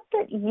get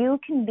that you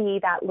can be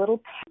that little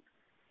pet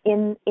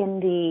in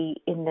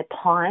the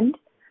pond.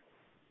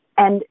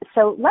 And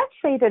so let's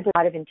say there's a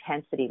lot of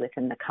intensity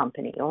within the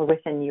company or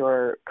within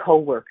your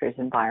coworkers'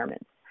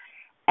 environments.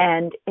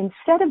 And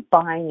instead of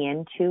buying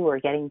into or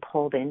getting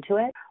pulled into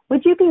it,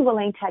 would you be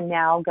willing to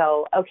now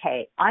go,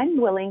 okay, I'm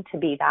willing to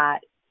be that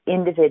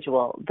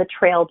individual, the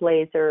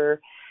trailblazer,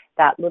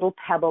 that little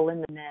pebble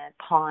in the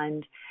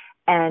pond.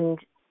 And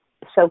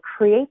so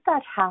create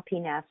that happy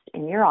nest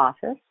in your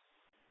office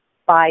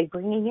by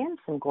bringing in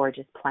some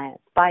gorgeous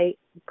plants.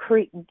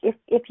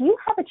 If you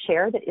have a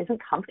chair that isn't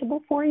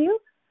comfortable for you,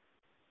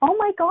 oh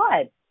my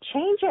God,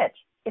 change it.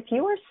 If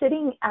you are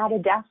sitting at a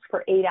desk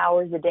for 8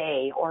 hours a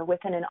day or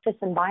within an office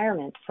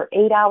environment for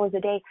 8 hours a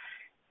day,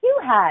 you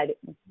had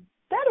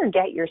better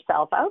get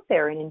yourself out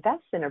there and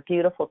invest in a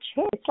beautiful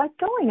chair. It's like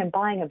going and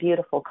buying a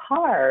beautiful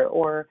car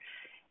or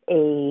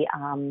a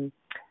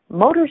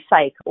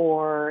motorcycle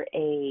or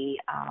a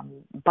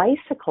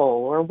bicycle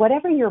or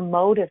whatever your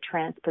mode of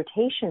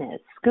transportation is,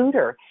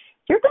 scooter.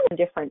 You're going to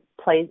different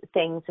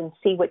things and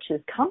see which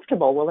is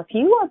comfortable. Well, if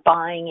you are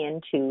buying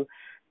into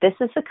this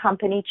is a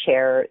company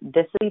chair,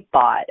 this we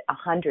bought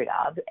 100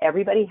 of,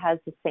 everybody has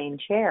the same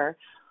chair,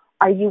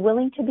 are you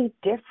willing to be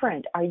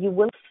different? Are you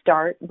willing to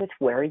start with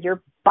where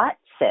your butt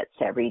sits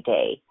every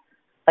day?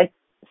 Like,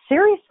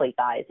 seriously,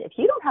 guys, if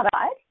you don't have a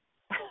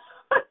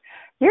butt,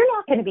 you're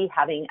not going to be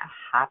having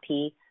a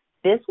happy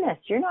business.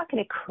 You're not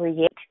going to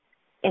create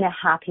in a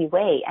happy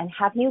way. And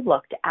have you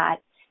looked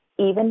at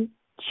even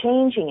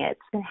changing it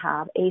to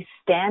have a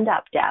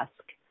stand-up desk?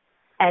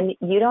 And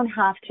you don't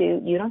have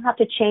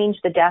to change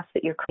the desk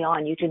that you're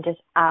on. You can just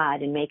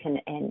add and make an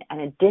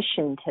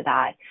addition to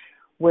that,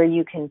 where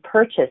you can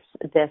purchase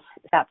this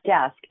stand-up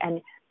desk.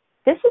 And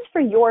this is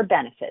for your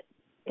benefit.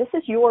 This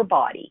is your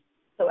body.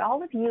 So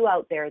all of you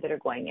out there that are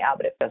going, yeah,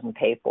 but it doesn't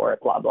pay for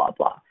it, blah, blah,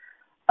 blah.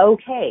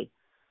 Okay.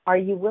 Are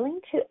you willing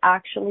to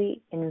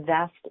actually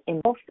invest in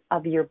the health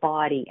of your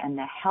body and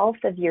the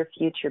health of your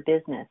future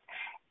business?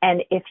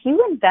 And if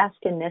you invest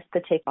in this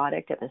particular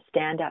product of a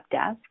stand-up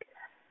desk,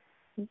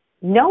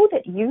 know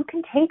that you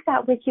can take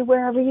that with you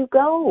wherever you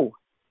go.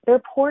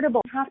 They're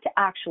portable. You have to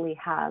actually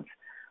have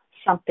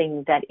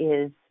something that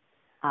is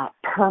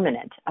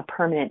permanent, a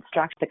permanent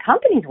structure. The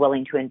company's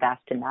willing to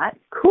invest in that.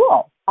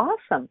 Cool.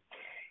 Awesome.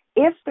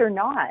 If they're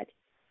not,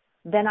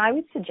 then I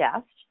would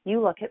suggest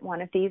you look at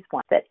one of these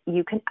ones that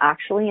you can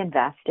actually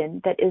invest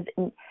in, that is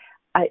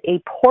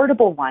a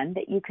portable one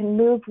that you can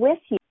move with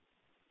you.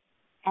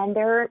 And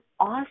they're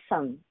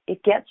awesome.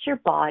 It gets your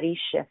body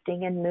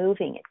shifting and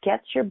moving. It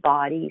gets your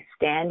body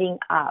standing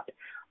up.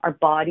 Our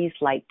bodies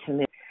like to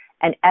move.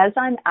 And as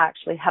I'm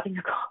actually having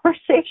a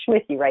conversation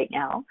with you right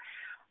now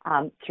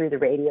through the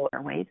radio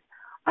airwaves,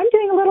 I'm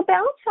doing a little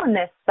bounce on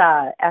this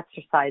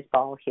exercise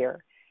ball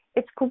here.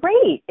 It's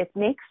great. It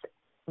makes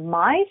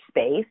my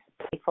space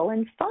playful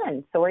and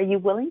fun. So are you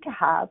willing to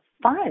have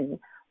fun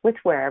with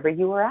wherever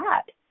you are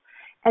at?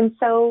 And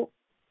so,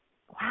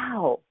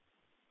 wow.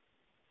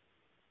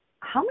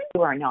 How many of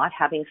you are not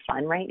having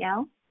fun right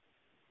now?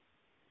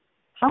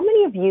 How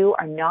many of you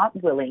are not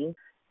willing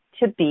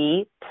to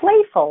be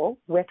playful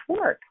with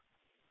work?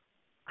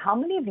 How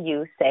many of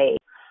you say,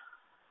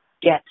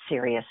 get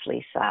serious,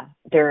 Lisa.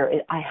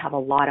 I have a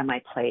lot on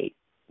my plate.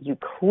 You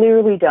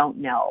clearly don't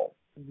know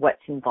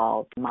what's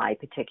involved in my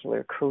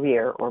particular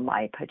career or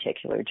my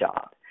particular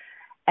job.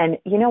 And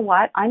you know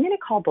what? I'm going to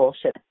call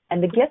bullshit.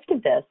 And the gift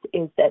of this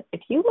is that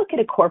if you look at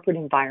a corporate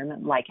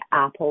environment like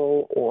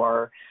Apple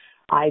or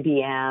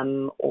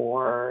IBM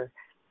or,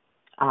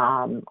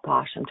 I'm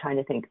trying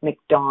to think,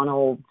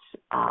 McDonald's,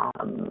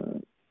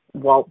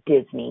 Walt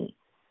Disney,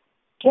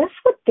 guess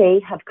what they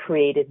have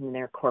created in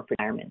their corporate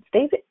environments?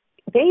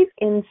 They've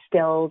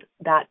instilled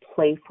that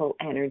playful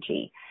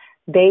energy.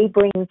 They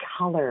bring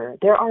color.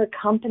 There are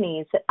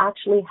companies that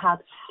actually have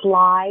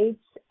slides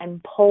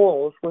and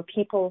poles where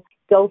people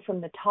go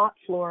from the top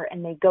floor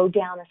and they go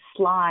down a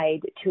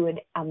slide to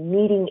a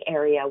meeting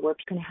area where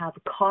people can have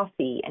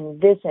coffee and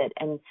visit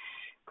and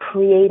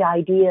create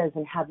ideas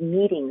and have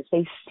meetings.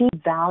 They see the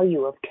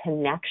value of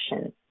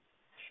connection.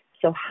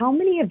 So how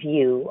many of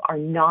you are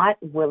not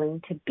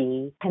willing to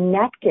be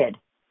connected?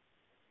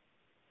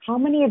 How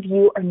many of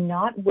you are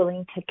not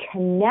willing to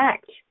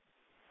connect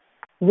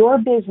your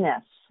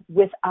business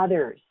with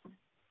others?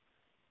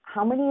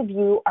 How many of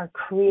you are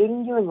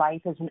creating your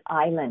life as an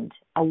island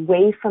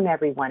away from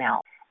everyone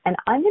else? And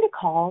I'm going to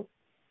call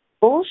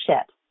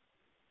bullshit.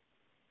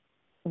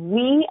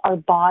 Our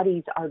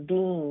bodies, our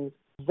beings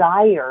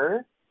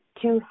desire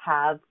to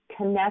have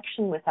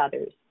connection with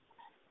others.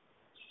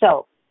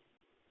 So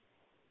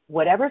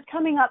whatever's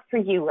coming up for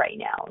you right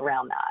now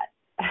around that,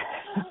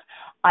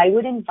 I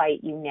would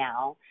invite you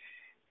now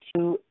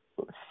to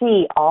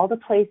see all the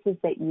places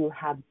that you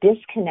have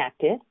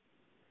disconnected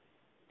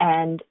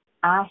and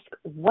ask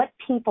what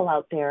people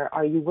out there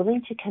are you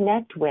willing to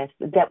connect with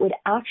that would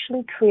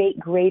actually create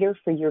greater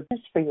for your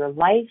business, for your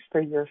life,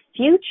 for your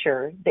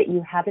future that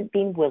you haven't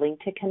been willing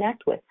to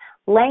connect with.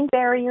 Language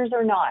barriers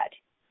or not,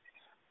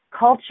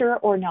 culture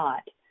or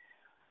not.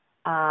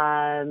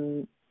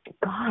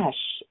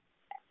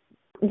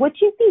 Would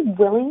you be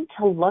willing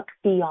to look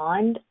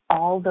beyond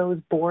all those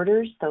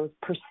borders, those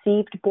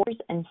perceived borders,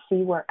 and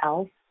see where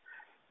else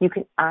you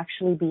can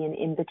actually be an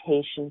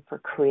invitation for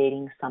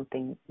creating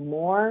something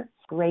more,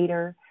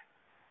 greater?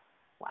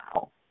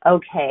 Wow.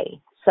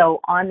 Okay. So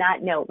on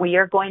that note, we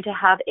are going to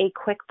have a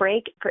quick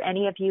break. For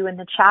any of you in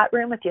the chat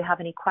room, if you have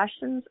any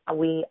questions, I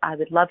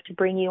would love to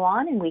bring you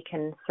on, and we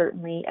can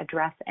certainly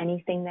address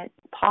anything that's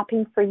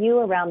popping for you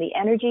around the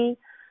energy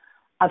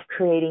of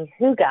creating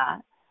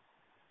hygge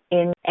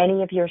in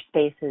any of your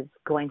spaces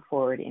going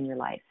forward in your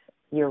life.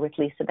 You're with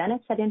Lisa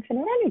Bennett at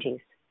Infinite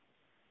Energies.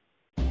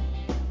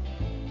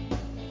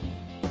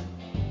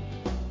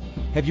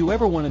 Have you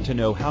ever wanted to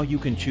know how you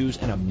can choose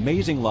an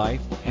amazing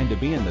life and to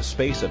be in the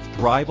space of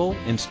thrival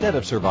instead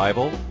of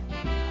survival?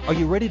 Are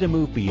you ready to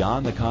move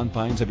beyond the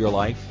confines of your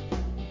life?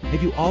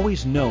 Have you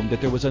always known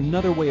that there was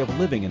another way of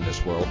living in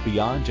this world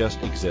beyond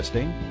just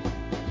existing?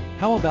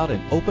 How about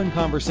an open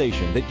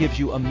conversation that gives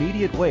you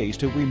immediate ways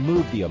to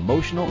remove the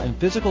emotional and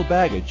physical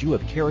baggage you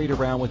have carried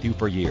around with you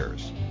for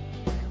years?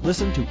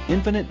 Listen to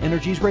Infinite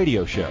Energies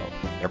Radio Show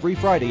every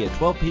Friday at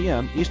 12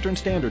 p.m. Eastern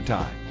Standard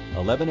Time,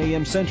 11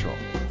 a.m. Central,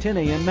 10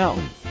 a.m.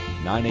 Mountain,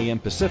 9 a.m.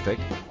 Pacific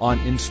on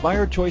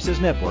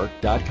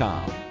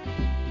InspiredChoicesNetwork.com.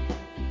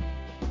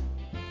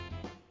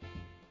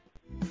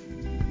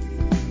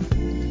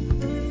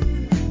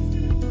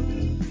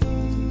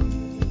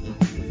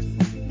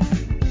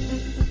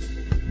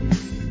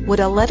 Would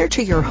a letter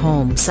to your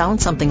home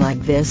sound something like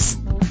this?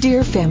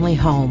 Dear Family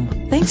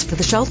Home, thanks for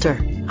the shelter.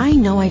 I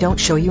know I don't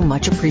show you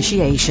much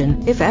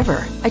appreciation, if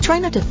ever. I try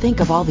not to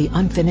think of all the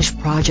unfinished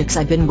projects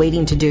I've been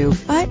waiting to do,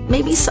 but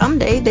maybe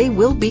someday they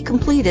will be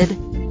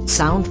completed.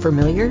 Sound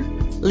familiar?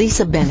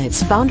 Lisa Bennett,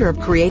 founder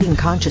of Creating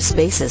Conscious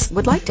Spaces,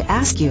 would like to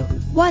ask you,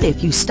 what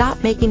if you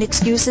stopped making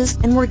excuses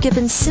and were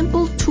given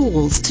simple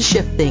tools to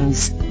shift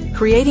things?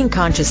 Creating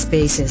Conscious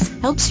Spaces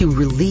helps you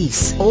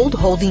release old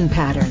holding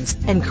patterns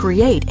and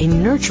create a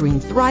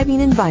nurturing, thriving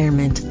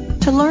environment.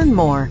 To learn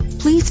more,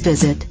 please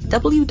visit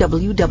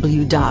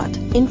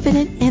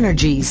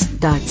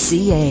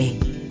www.infiniteenergies.ca.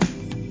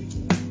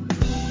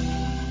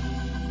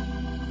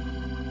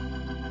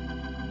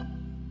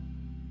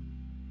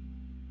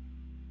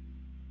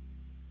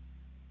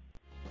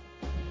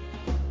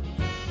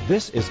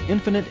 This is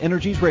Infinite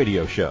Energies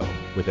Radio Show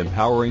with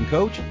empowering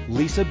coach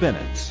Lisa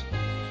Bennett.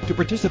 To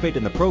participate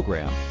in the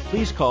program,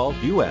 please call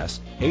U.S.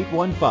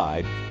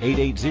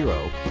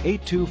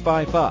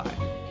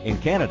 815-880-8255. In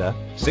Canada,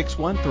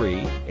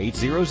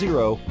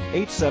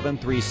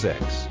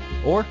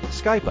 613-800-8736. Or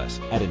Skype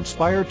us at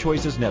Inspired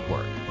Choices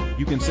Network.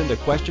 You can send a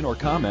question or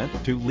comment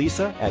to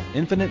Lisa at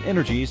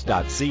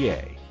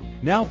infiniteenergies.ca.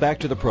 Now back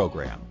to the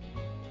program.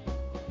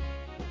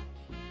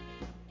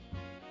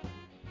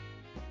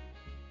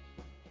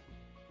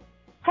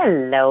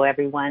 Hello,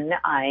 everyone.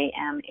 I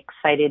am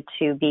excited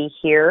to be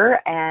here,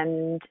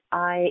 and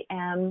I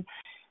am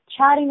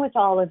chatting with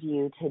all of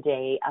you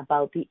today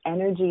about the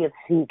energy of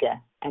Hygge.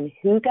 And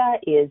Hygge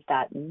is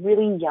that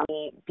really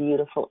yummy,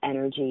 beautiful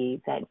energy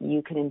that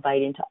you can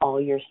invite into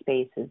all your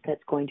spaces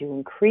that's going to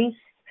increase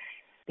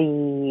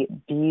the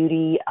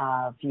beauty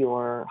of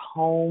your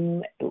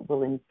home. It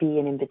will be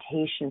an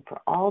invitation for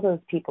all those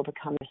people to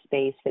come to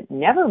space that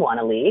never want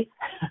to leave.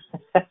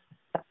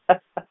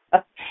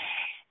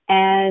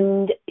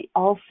 And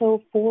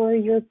also for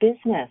your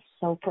business.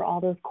 So for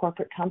all those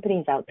corporate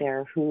companies out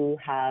there who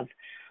have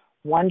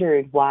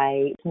wondered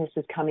why business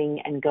is coming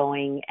and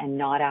going and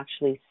not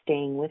actually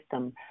staying with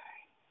them.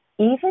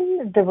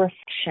 Even the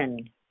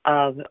reflection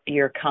of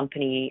your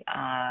company,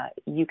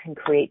 you can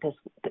create this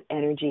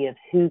energy of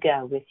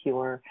Hygge with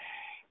your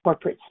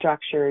corporate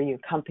structure, your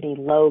company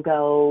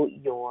logo,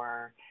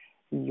 your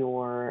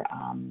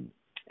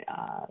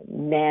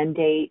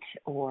mandate,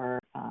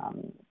 or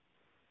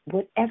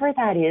whatever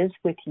that is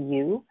with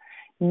you.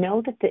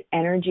 Know that the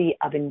energy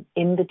of an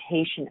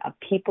invitation of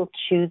people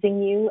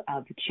choosing you,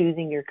 of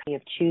choosing your company,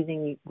 of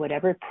choosing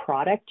whatever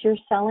product you're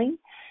selling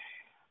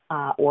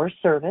or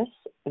service,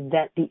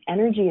 that the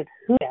energy of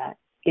Hygge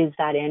is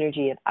that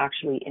energy of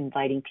actually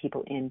inviting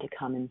people in to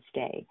come and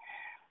stay.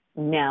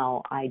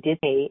 Now, I did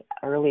say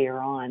earlier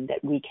on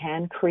that we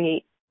can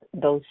create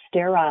those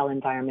sterile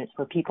environments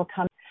where people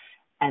come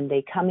and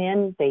they come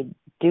in, they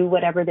do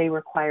whatever they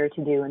require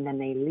to do, and then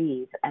they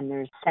leave. And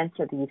there's a sense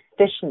of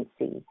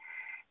efficiency.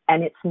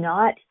 And it's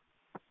not,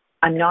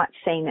 I'm not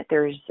saying that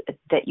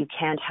you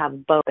can't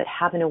have both, but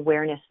have an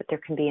awareness that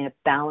there can be a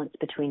balance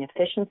between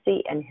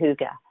efficiency and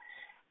Hygge.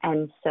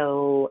 And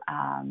so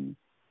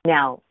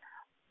now,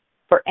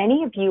 for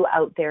any of you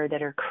out there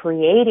that are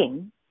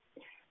creating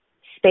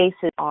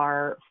spaces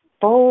are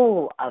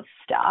full of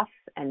stuff,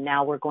 and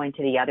now we're going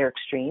to the other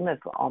extreme of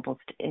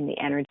almost in the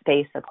energy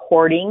space of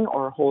hoarding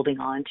or holding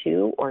on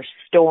to or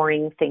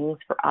storing things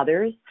for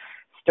others,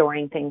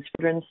 storing things for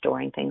children,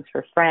 storing things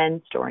for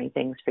friends, storing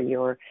things for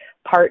your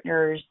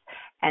partners.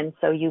 And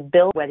so you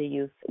build, whether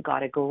you've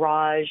got a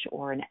garage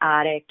or an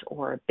attic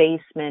or a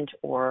basement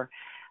or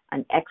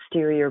an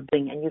exterior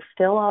building, and you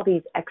fill all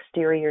these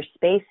exterior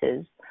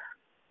spaces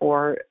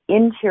or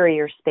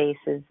interior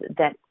spaces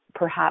that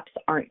perhaps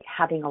aren't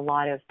having a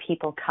lot of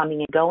people coming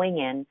and going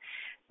in,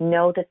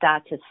 know that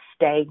that's a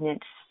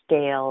stagnant,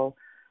 stale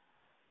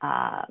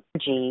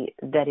energy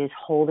that is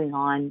holding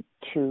on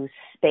to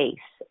space.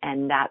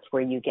 And that's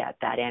where you get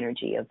that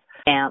energy of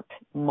damp,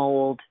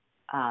 mold,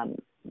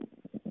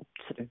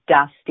 sort of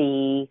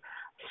dusty,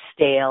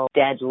 stale,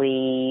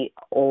 deadly,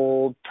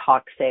 old,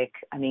 toxic.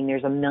 I mean,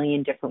 there's a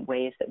million different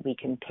ways that we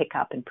can pick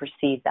up and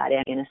perceive that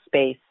in a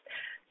space.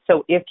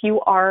 So if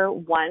you are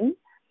one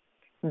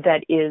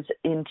that is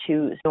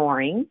into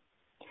snoring,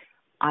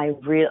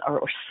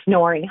 or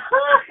snoring.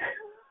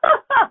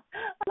 I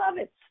love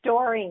it,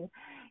 storing.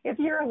 If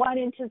you're one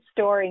into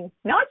storing,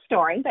 not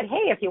storing, but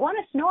hey, if you want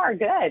to snore,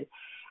 good.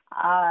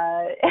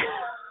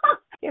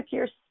 If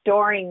you're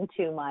storing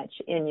too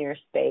much in your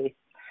space,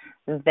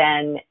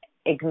 then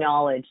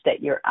acknowledge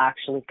that you're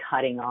actually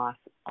cutting off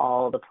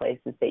all the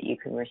places that you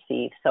can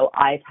receive. So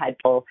I've had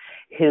people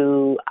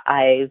who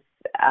I've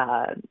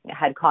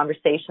had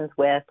conversations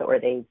with, or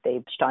they've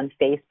on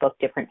Facebook,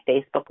 different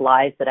Facebook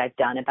lives that I've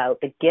done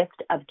about the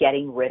gift of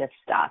getting rid of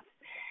stuff.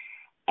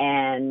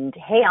 And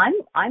hey, I'm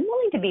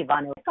willing to be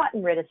vulnerable. I've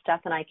gotten rid of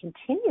stuff and I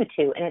continue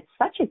to, and it's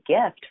such a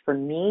gift for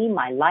me,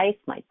 my life,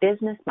 my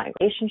business, my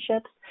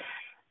relationships.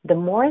 The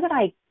more that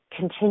I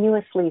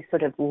continuously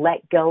sort of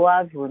let go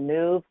of,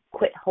 remove,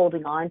 quit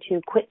holding on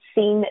to, quit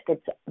seeing that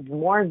it's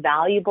more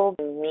valuable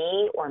than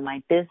me or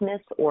my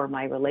business or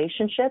my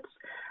relationships,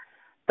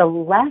 the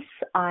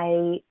less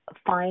I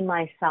find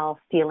myself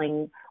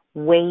feeling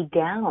weighed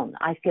down.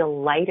 I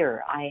feel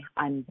lighter.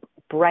 I'm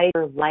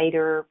brighter,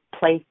 lighter,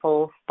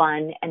 playful,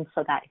 fun. And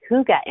so that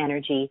hygge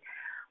energy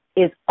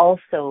is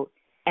also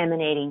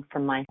emanating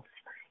from myself.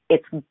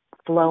 It's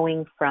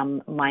flowing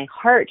from my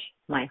heart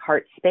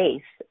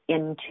space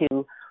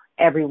into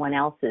everyone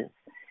else's.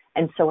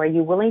 And so are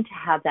you willing to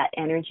have that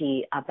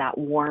energy of that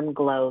warm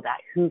glow, that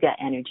hygge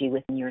energy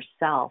within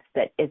yourself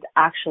that is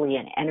actually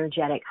an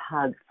energetic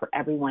hug for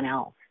everyone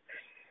else?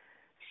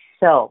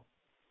 So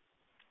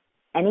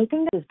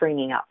anything that is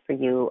bringing up for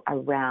you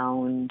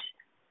around,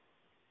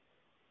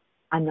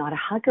 I'm not a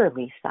hugger,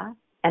 Lisa.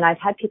 And I've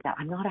had people,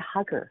 I'm not a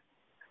hugger.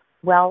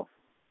 Well,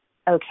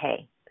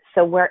 okay.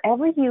 So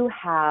wherever you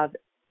have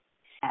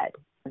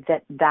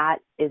said that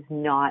is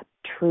not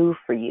true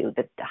for you,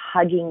 that the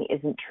hugging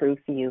isn't true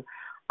for you,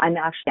 I'm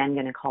actually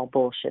going to call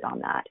bullshit on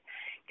that.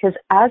 Because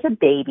as a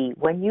baby,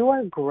 when you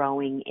are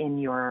growing in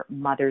your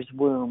mother's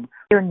womb,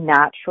 you're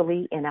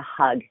naturally in a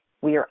hug.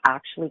 We are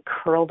actually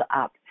curled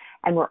up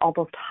and we're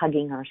almost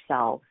hugging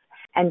ourselves.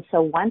 And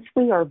so once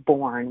we are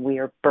born, we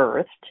are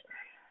birthed,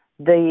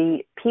 the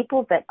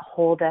people that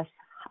hold us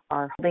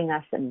are holding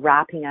us and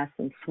wrapping us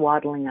and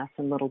swaddling us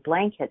in little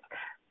blankets.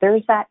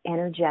 There's that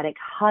energetic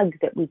hug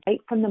that we get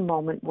from the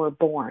moment we're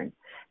born.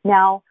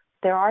 Now,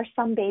 there are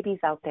some babies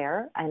out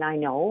there, and I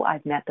know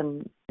I've met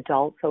them,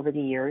 adults over the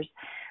years,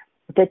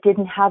 that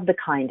didn't have the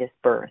kindest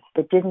birth,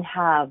 that didn't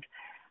have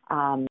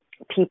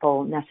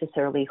people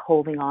necessarily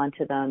holding on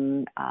to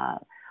them,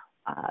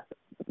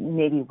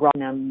 maybe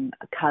rubbing them,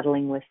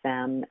 cuddling with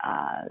them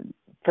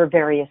for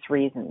various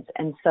reasons.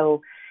 And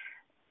so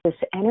this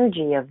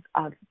energy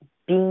of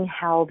being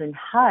held and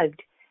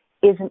hugged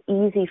isn't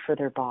easy for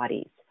their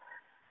bodies.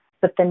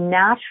 But the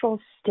natural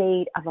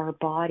state of our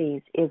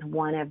bodies is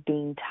one of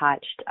being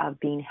touched, of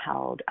being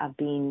held, of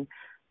being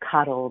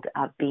cuddled,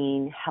 of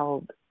being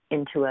held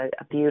into a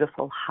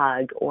beautiful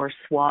hug or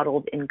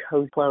swaddled in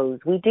cozy clothes.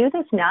 We do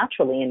this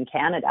naturally in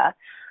Canada.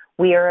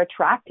 We are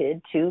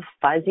attracted to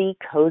fuzzy,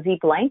 cozy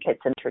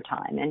blankets in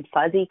wintertime and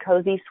fuzzy,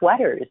 cozy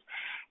sweaters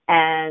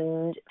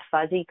and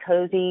fuzzy,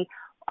 cozy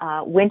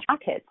winter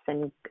jackets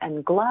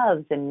and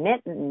gloves and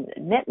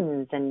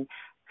mittens and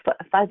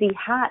fuzzy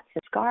hats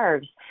and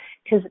scarves,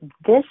 because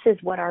this is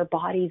what our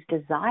bodies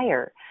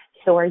desire.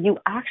 So are you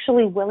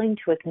actually willing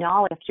to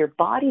acknowledge, if your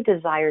body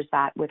desires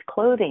that with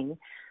clothing,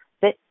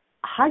 that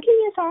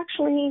hugging is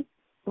actually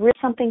really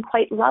something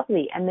quite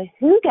lovely? And the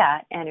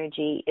hygge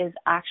energy is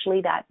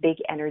actually that big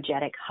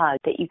energetic hug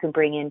that you can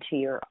bring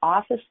into your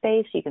office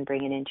space, you can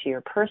bring it into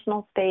your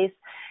personal space.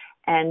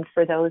 And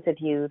for those of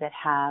you that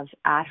have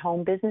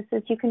at-home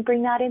businesses, you can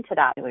bring that into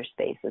that other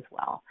space as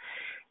well.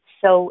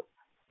 So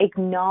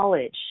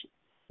acknowledge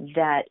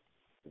that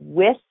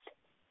with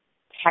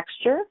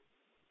texture,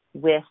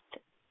 with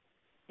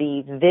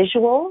the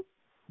visual,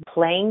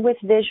 playing with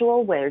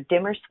visual, where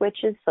dimmer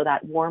switches, so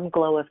that warm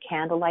glow of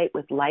candlelight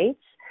with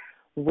lights,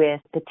 with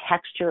the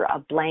texture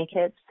of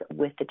blankets,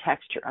 with the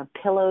texture of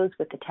pillows,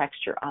 with the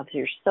texture of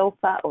your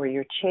sofa or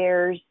your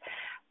chairs,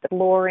 the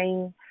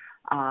flooring,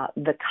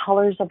 the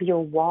colors of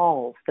your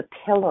walls, the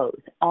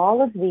pillows,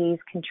 all of these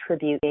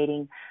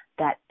contributing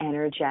that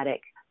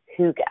energetic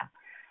hygge.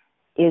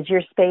 Is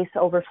your space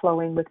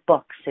overflowing with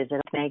books? Is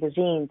it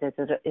magazines? Is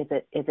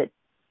it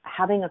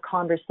having a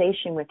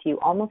conversation with you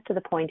almost to the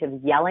point of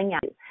yelling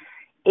at you?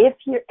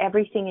 If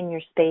everything in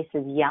your space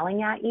is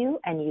yelling at you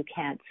and you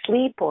can't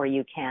sleep or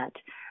you can't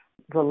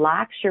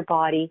relax your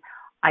body,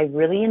 I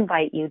really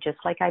invite you, just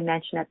like I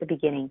mentioned at the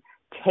beginning,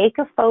 take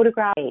a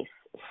photograph,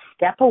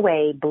 step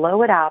away,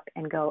 blow it up,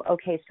 and go,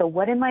 okay, so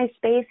what in my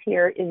space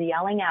here is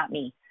yelling at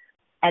me?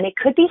 And it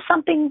could be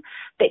something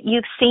that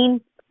you've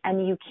seen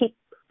and you keep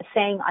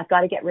saying, I've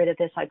got to get rid of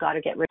this, I've got to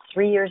get rid of it.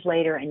 3 years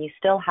later and you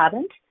still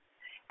haven't,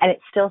 and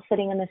it's still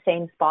sitting in the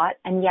same spot,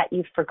 and yet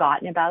you've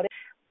forgotten about it,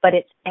 but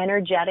it's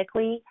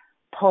energetically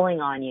pulling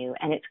on you,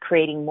 and it's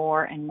creating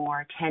more and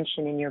more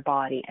tension in your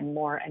body and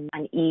more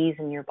unease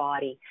in your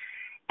body.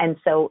 And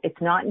so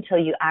it's not until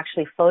you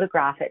actually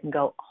photograph it and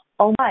go,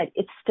 oh my God,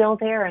 it's still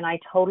there and I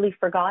totally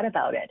forgot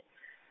about it.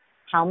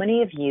 How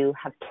many of you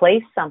have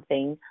placed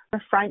something on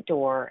the front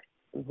door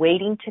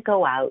waiting to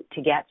go out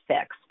to get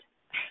fixed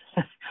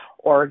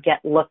or get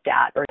looked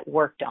at or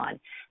worked on,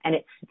 and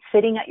it's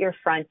sitting at your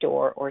front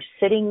door or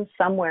sitting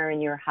somewhere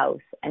in your house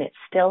and it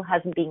still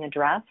hasn't been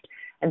addressed,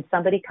 and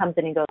somebody comes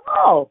in and goes,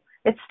 oh,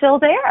 it's still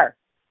there.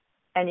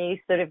 And you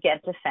sort of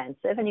get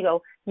defensive and you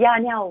go, yeah,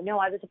 no,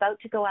 I was about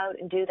to go out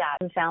and do that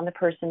and found the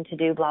person to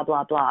do blah,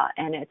 blah, blah,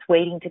 and it's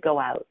waiting to go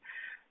out.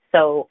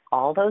 So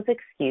all those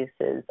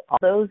excuses, all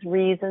those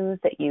reasons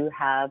that you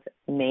have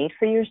made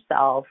for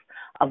yourself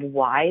of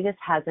why this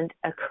hasn't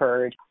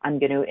occurred, I'm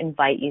going to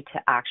invite you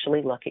to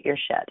actually look at your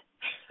shit.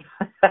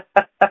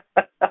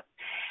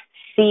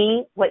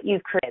 See what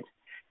you've created.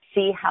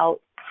 See how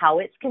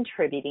it's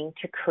contributing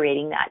to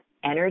creating that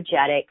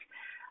energetic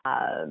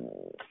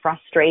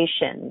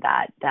frustration,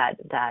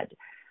 that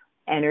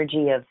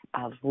energy of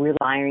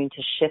desiring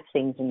to shift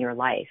things in your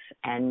life.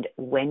 And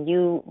when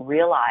you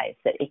realize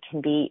that it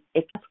can be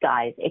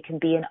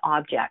an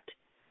object.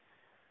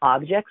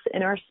 Objects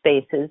in our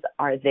spaces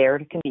are there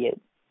to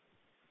contribute.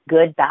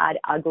 Good, bad,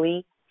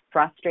 ugly,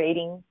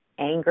 frustrating,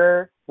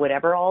 anger,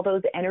 whatever all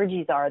those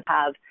energies are,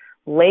 have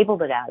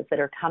labeled it as, that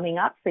are coming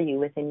up for you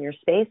within your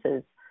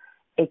spaces.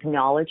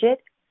 Acknowledge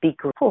it, be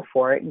grateful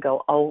for it, and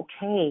go,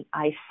 okay,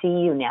 I see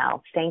you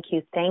now. Thank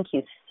you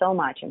so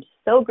much. I'm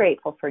so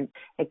grateful for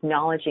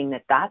acknowledging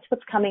that that's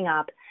what's coming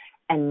up,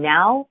 and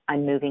now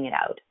I'm moving it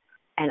out.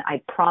 And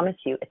I promise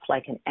you, it's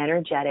like an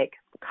energetic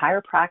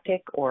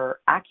chiropractic or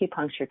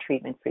acupuncture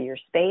treatment for your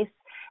space.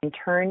 In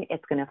turn,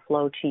 it's going to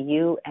flow to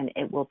you, and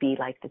it will be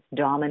like this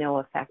domino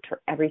effect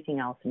for everything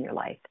else in your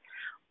life.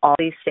 All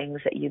these things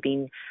that you've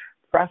been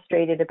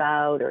frustrated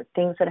about, or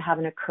things that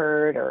haven't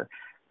occurred, or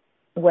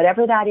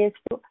whatever that is,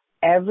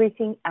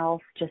 everything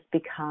else just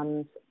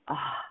becomes,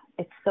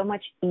 it's so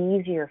much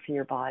easier for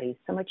your body,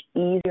 so much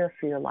easier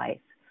for your life,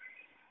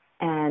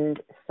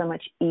 and so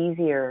much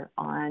easier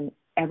on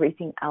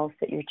everything else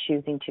that you're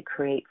choosing to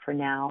create for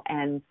now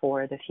and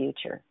for the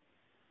future.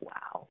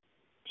 Wow.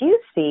 Do you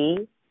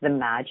see the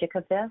magic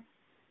of this?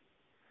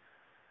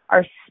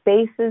 Our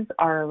spaces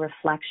are a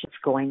reflection of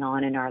what's going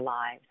on in our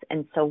lives.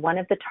 And so one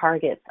of the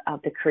targets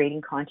of the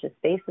Creating Conscious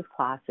Spaces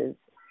classes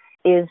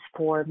is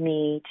for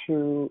me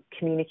to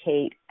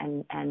communicate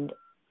and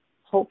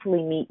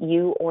hopefully meet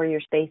you or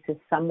your spaces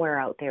somewhere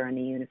out there in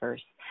the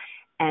universe,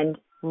 and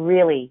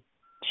really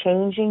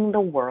changing the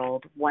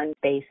world one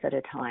space at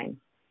a time.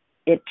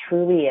 It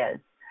truly is.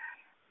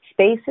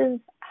 Spaces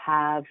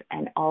have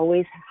and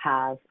always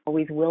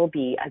will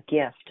be a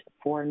gift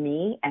for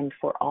me and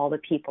for all the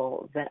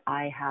people that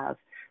I have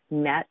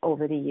met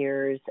over the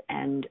years.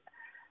 And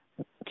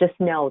just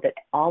know that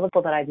all the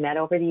people that I've met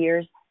over the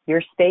years,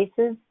 your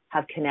spaces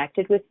have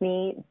connected with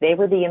me. They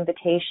were the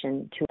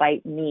invitation to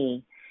invite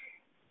me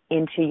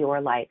into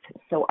your life.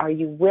 So are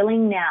you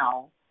willing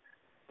now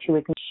to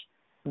acknowledge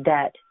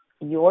that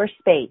your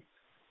space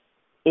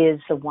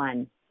is the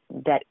one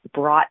that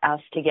brought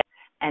us together?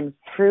 And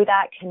through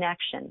that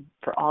connection,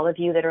 for all of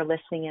you that are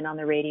listening in on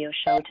the radio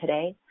show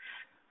today,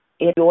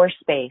 it's your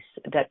space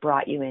that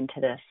brought you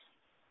into this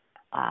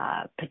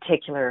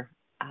particular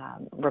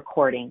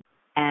recording.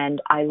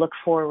 And I look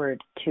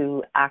forward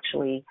to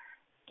actually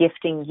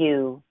gifting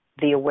you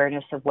the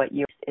awareness of what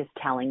yours is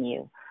telling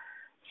you.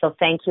 So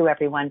thank you,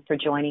 everyone, for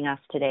joining us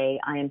today.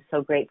 I am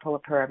so grateful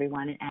for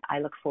everyone, and I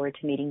look forward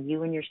to meeting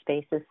you in your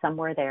spaces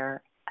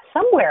somewhere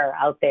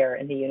out there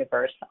in the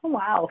universe. Oh,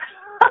 wow.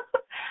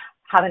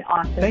 Have an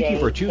awesome day. Thank you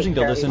for choosing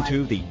to listen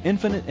to the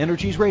Infinite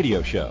Energies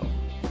radio show.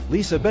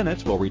 Lisa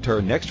Bennett will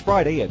return next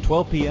Friday at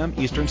 12 p.m.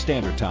 Eastern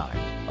Standard Time,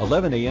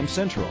 11 a.m.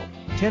 Central,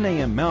 10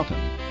 a.m.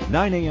 Mountain,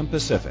 9 a.m.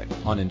 Pacific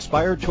on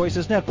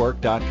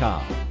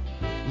InspiredChoicesNetwork.com.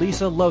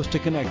 Lisa loves to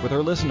connect with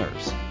her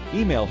listeners.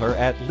 Email her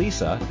at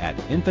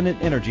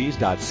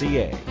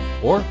lisa@infiniteenergies.ca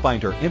or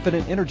find her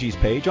Infinite Energies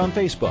page on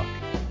Facebook.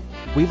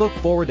 We look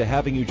forward to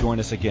having you join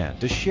us again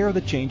to share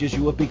the changes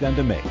you have begun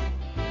to make.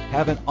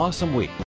 Have an awesome week.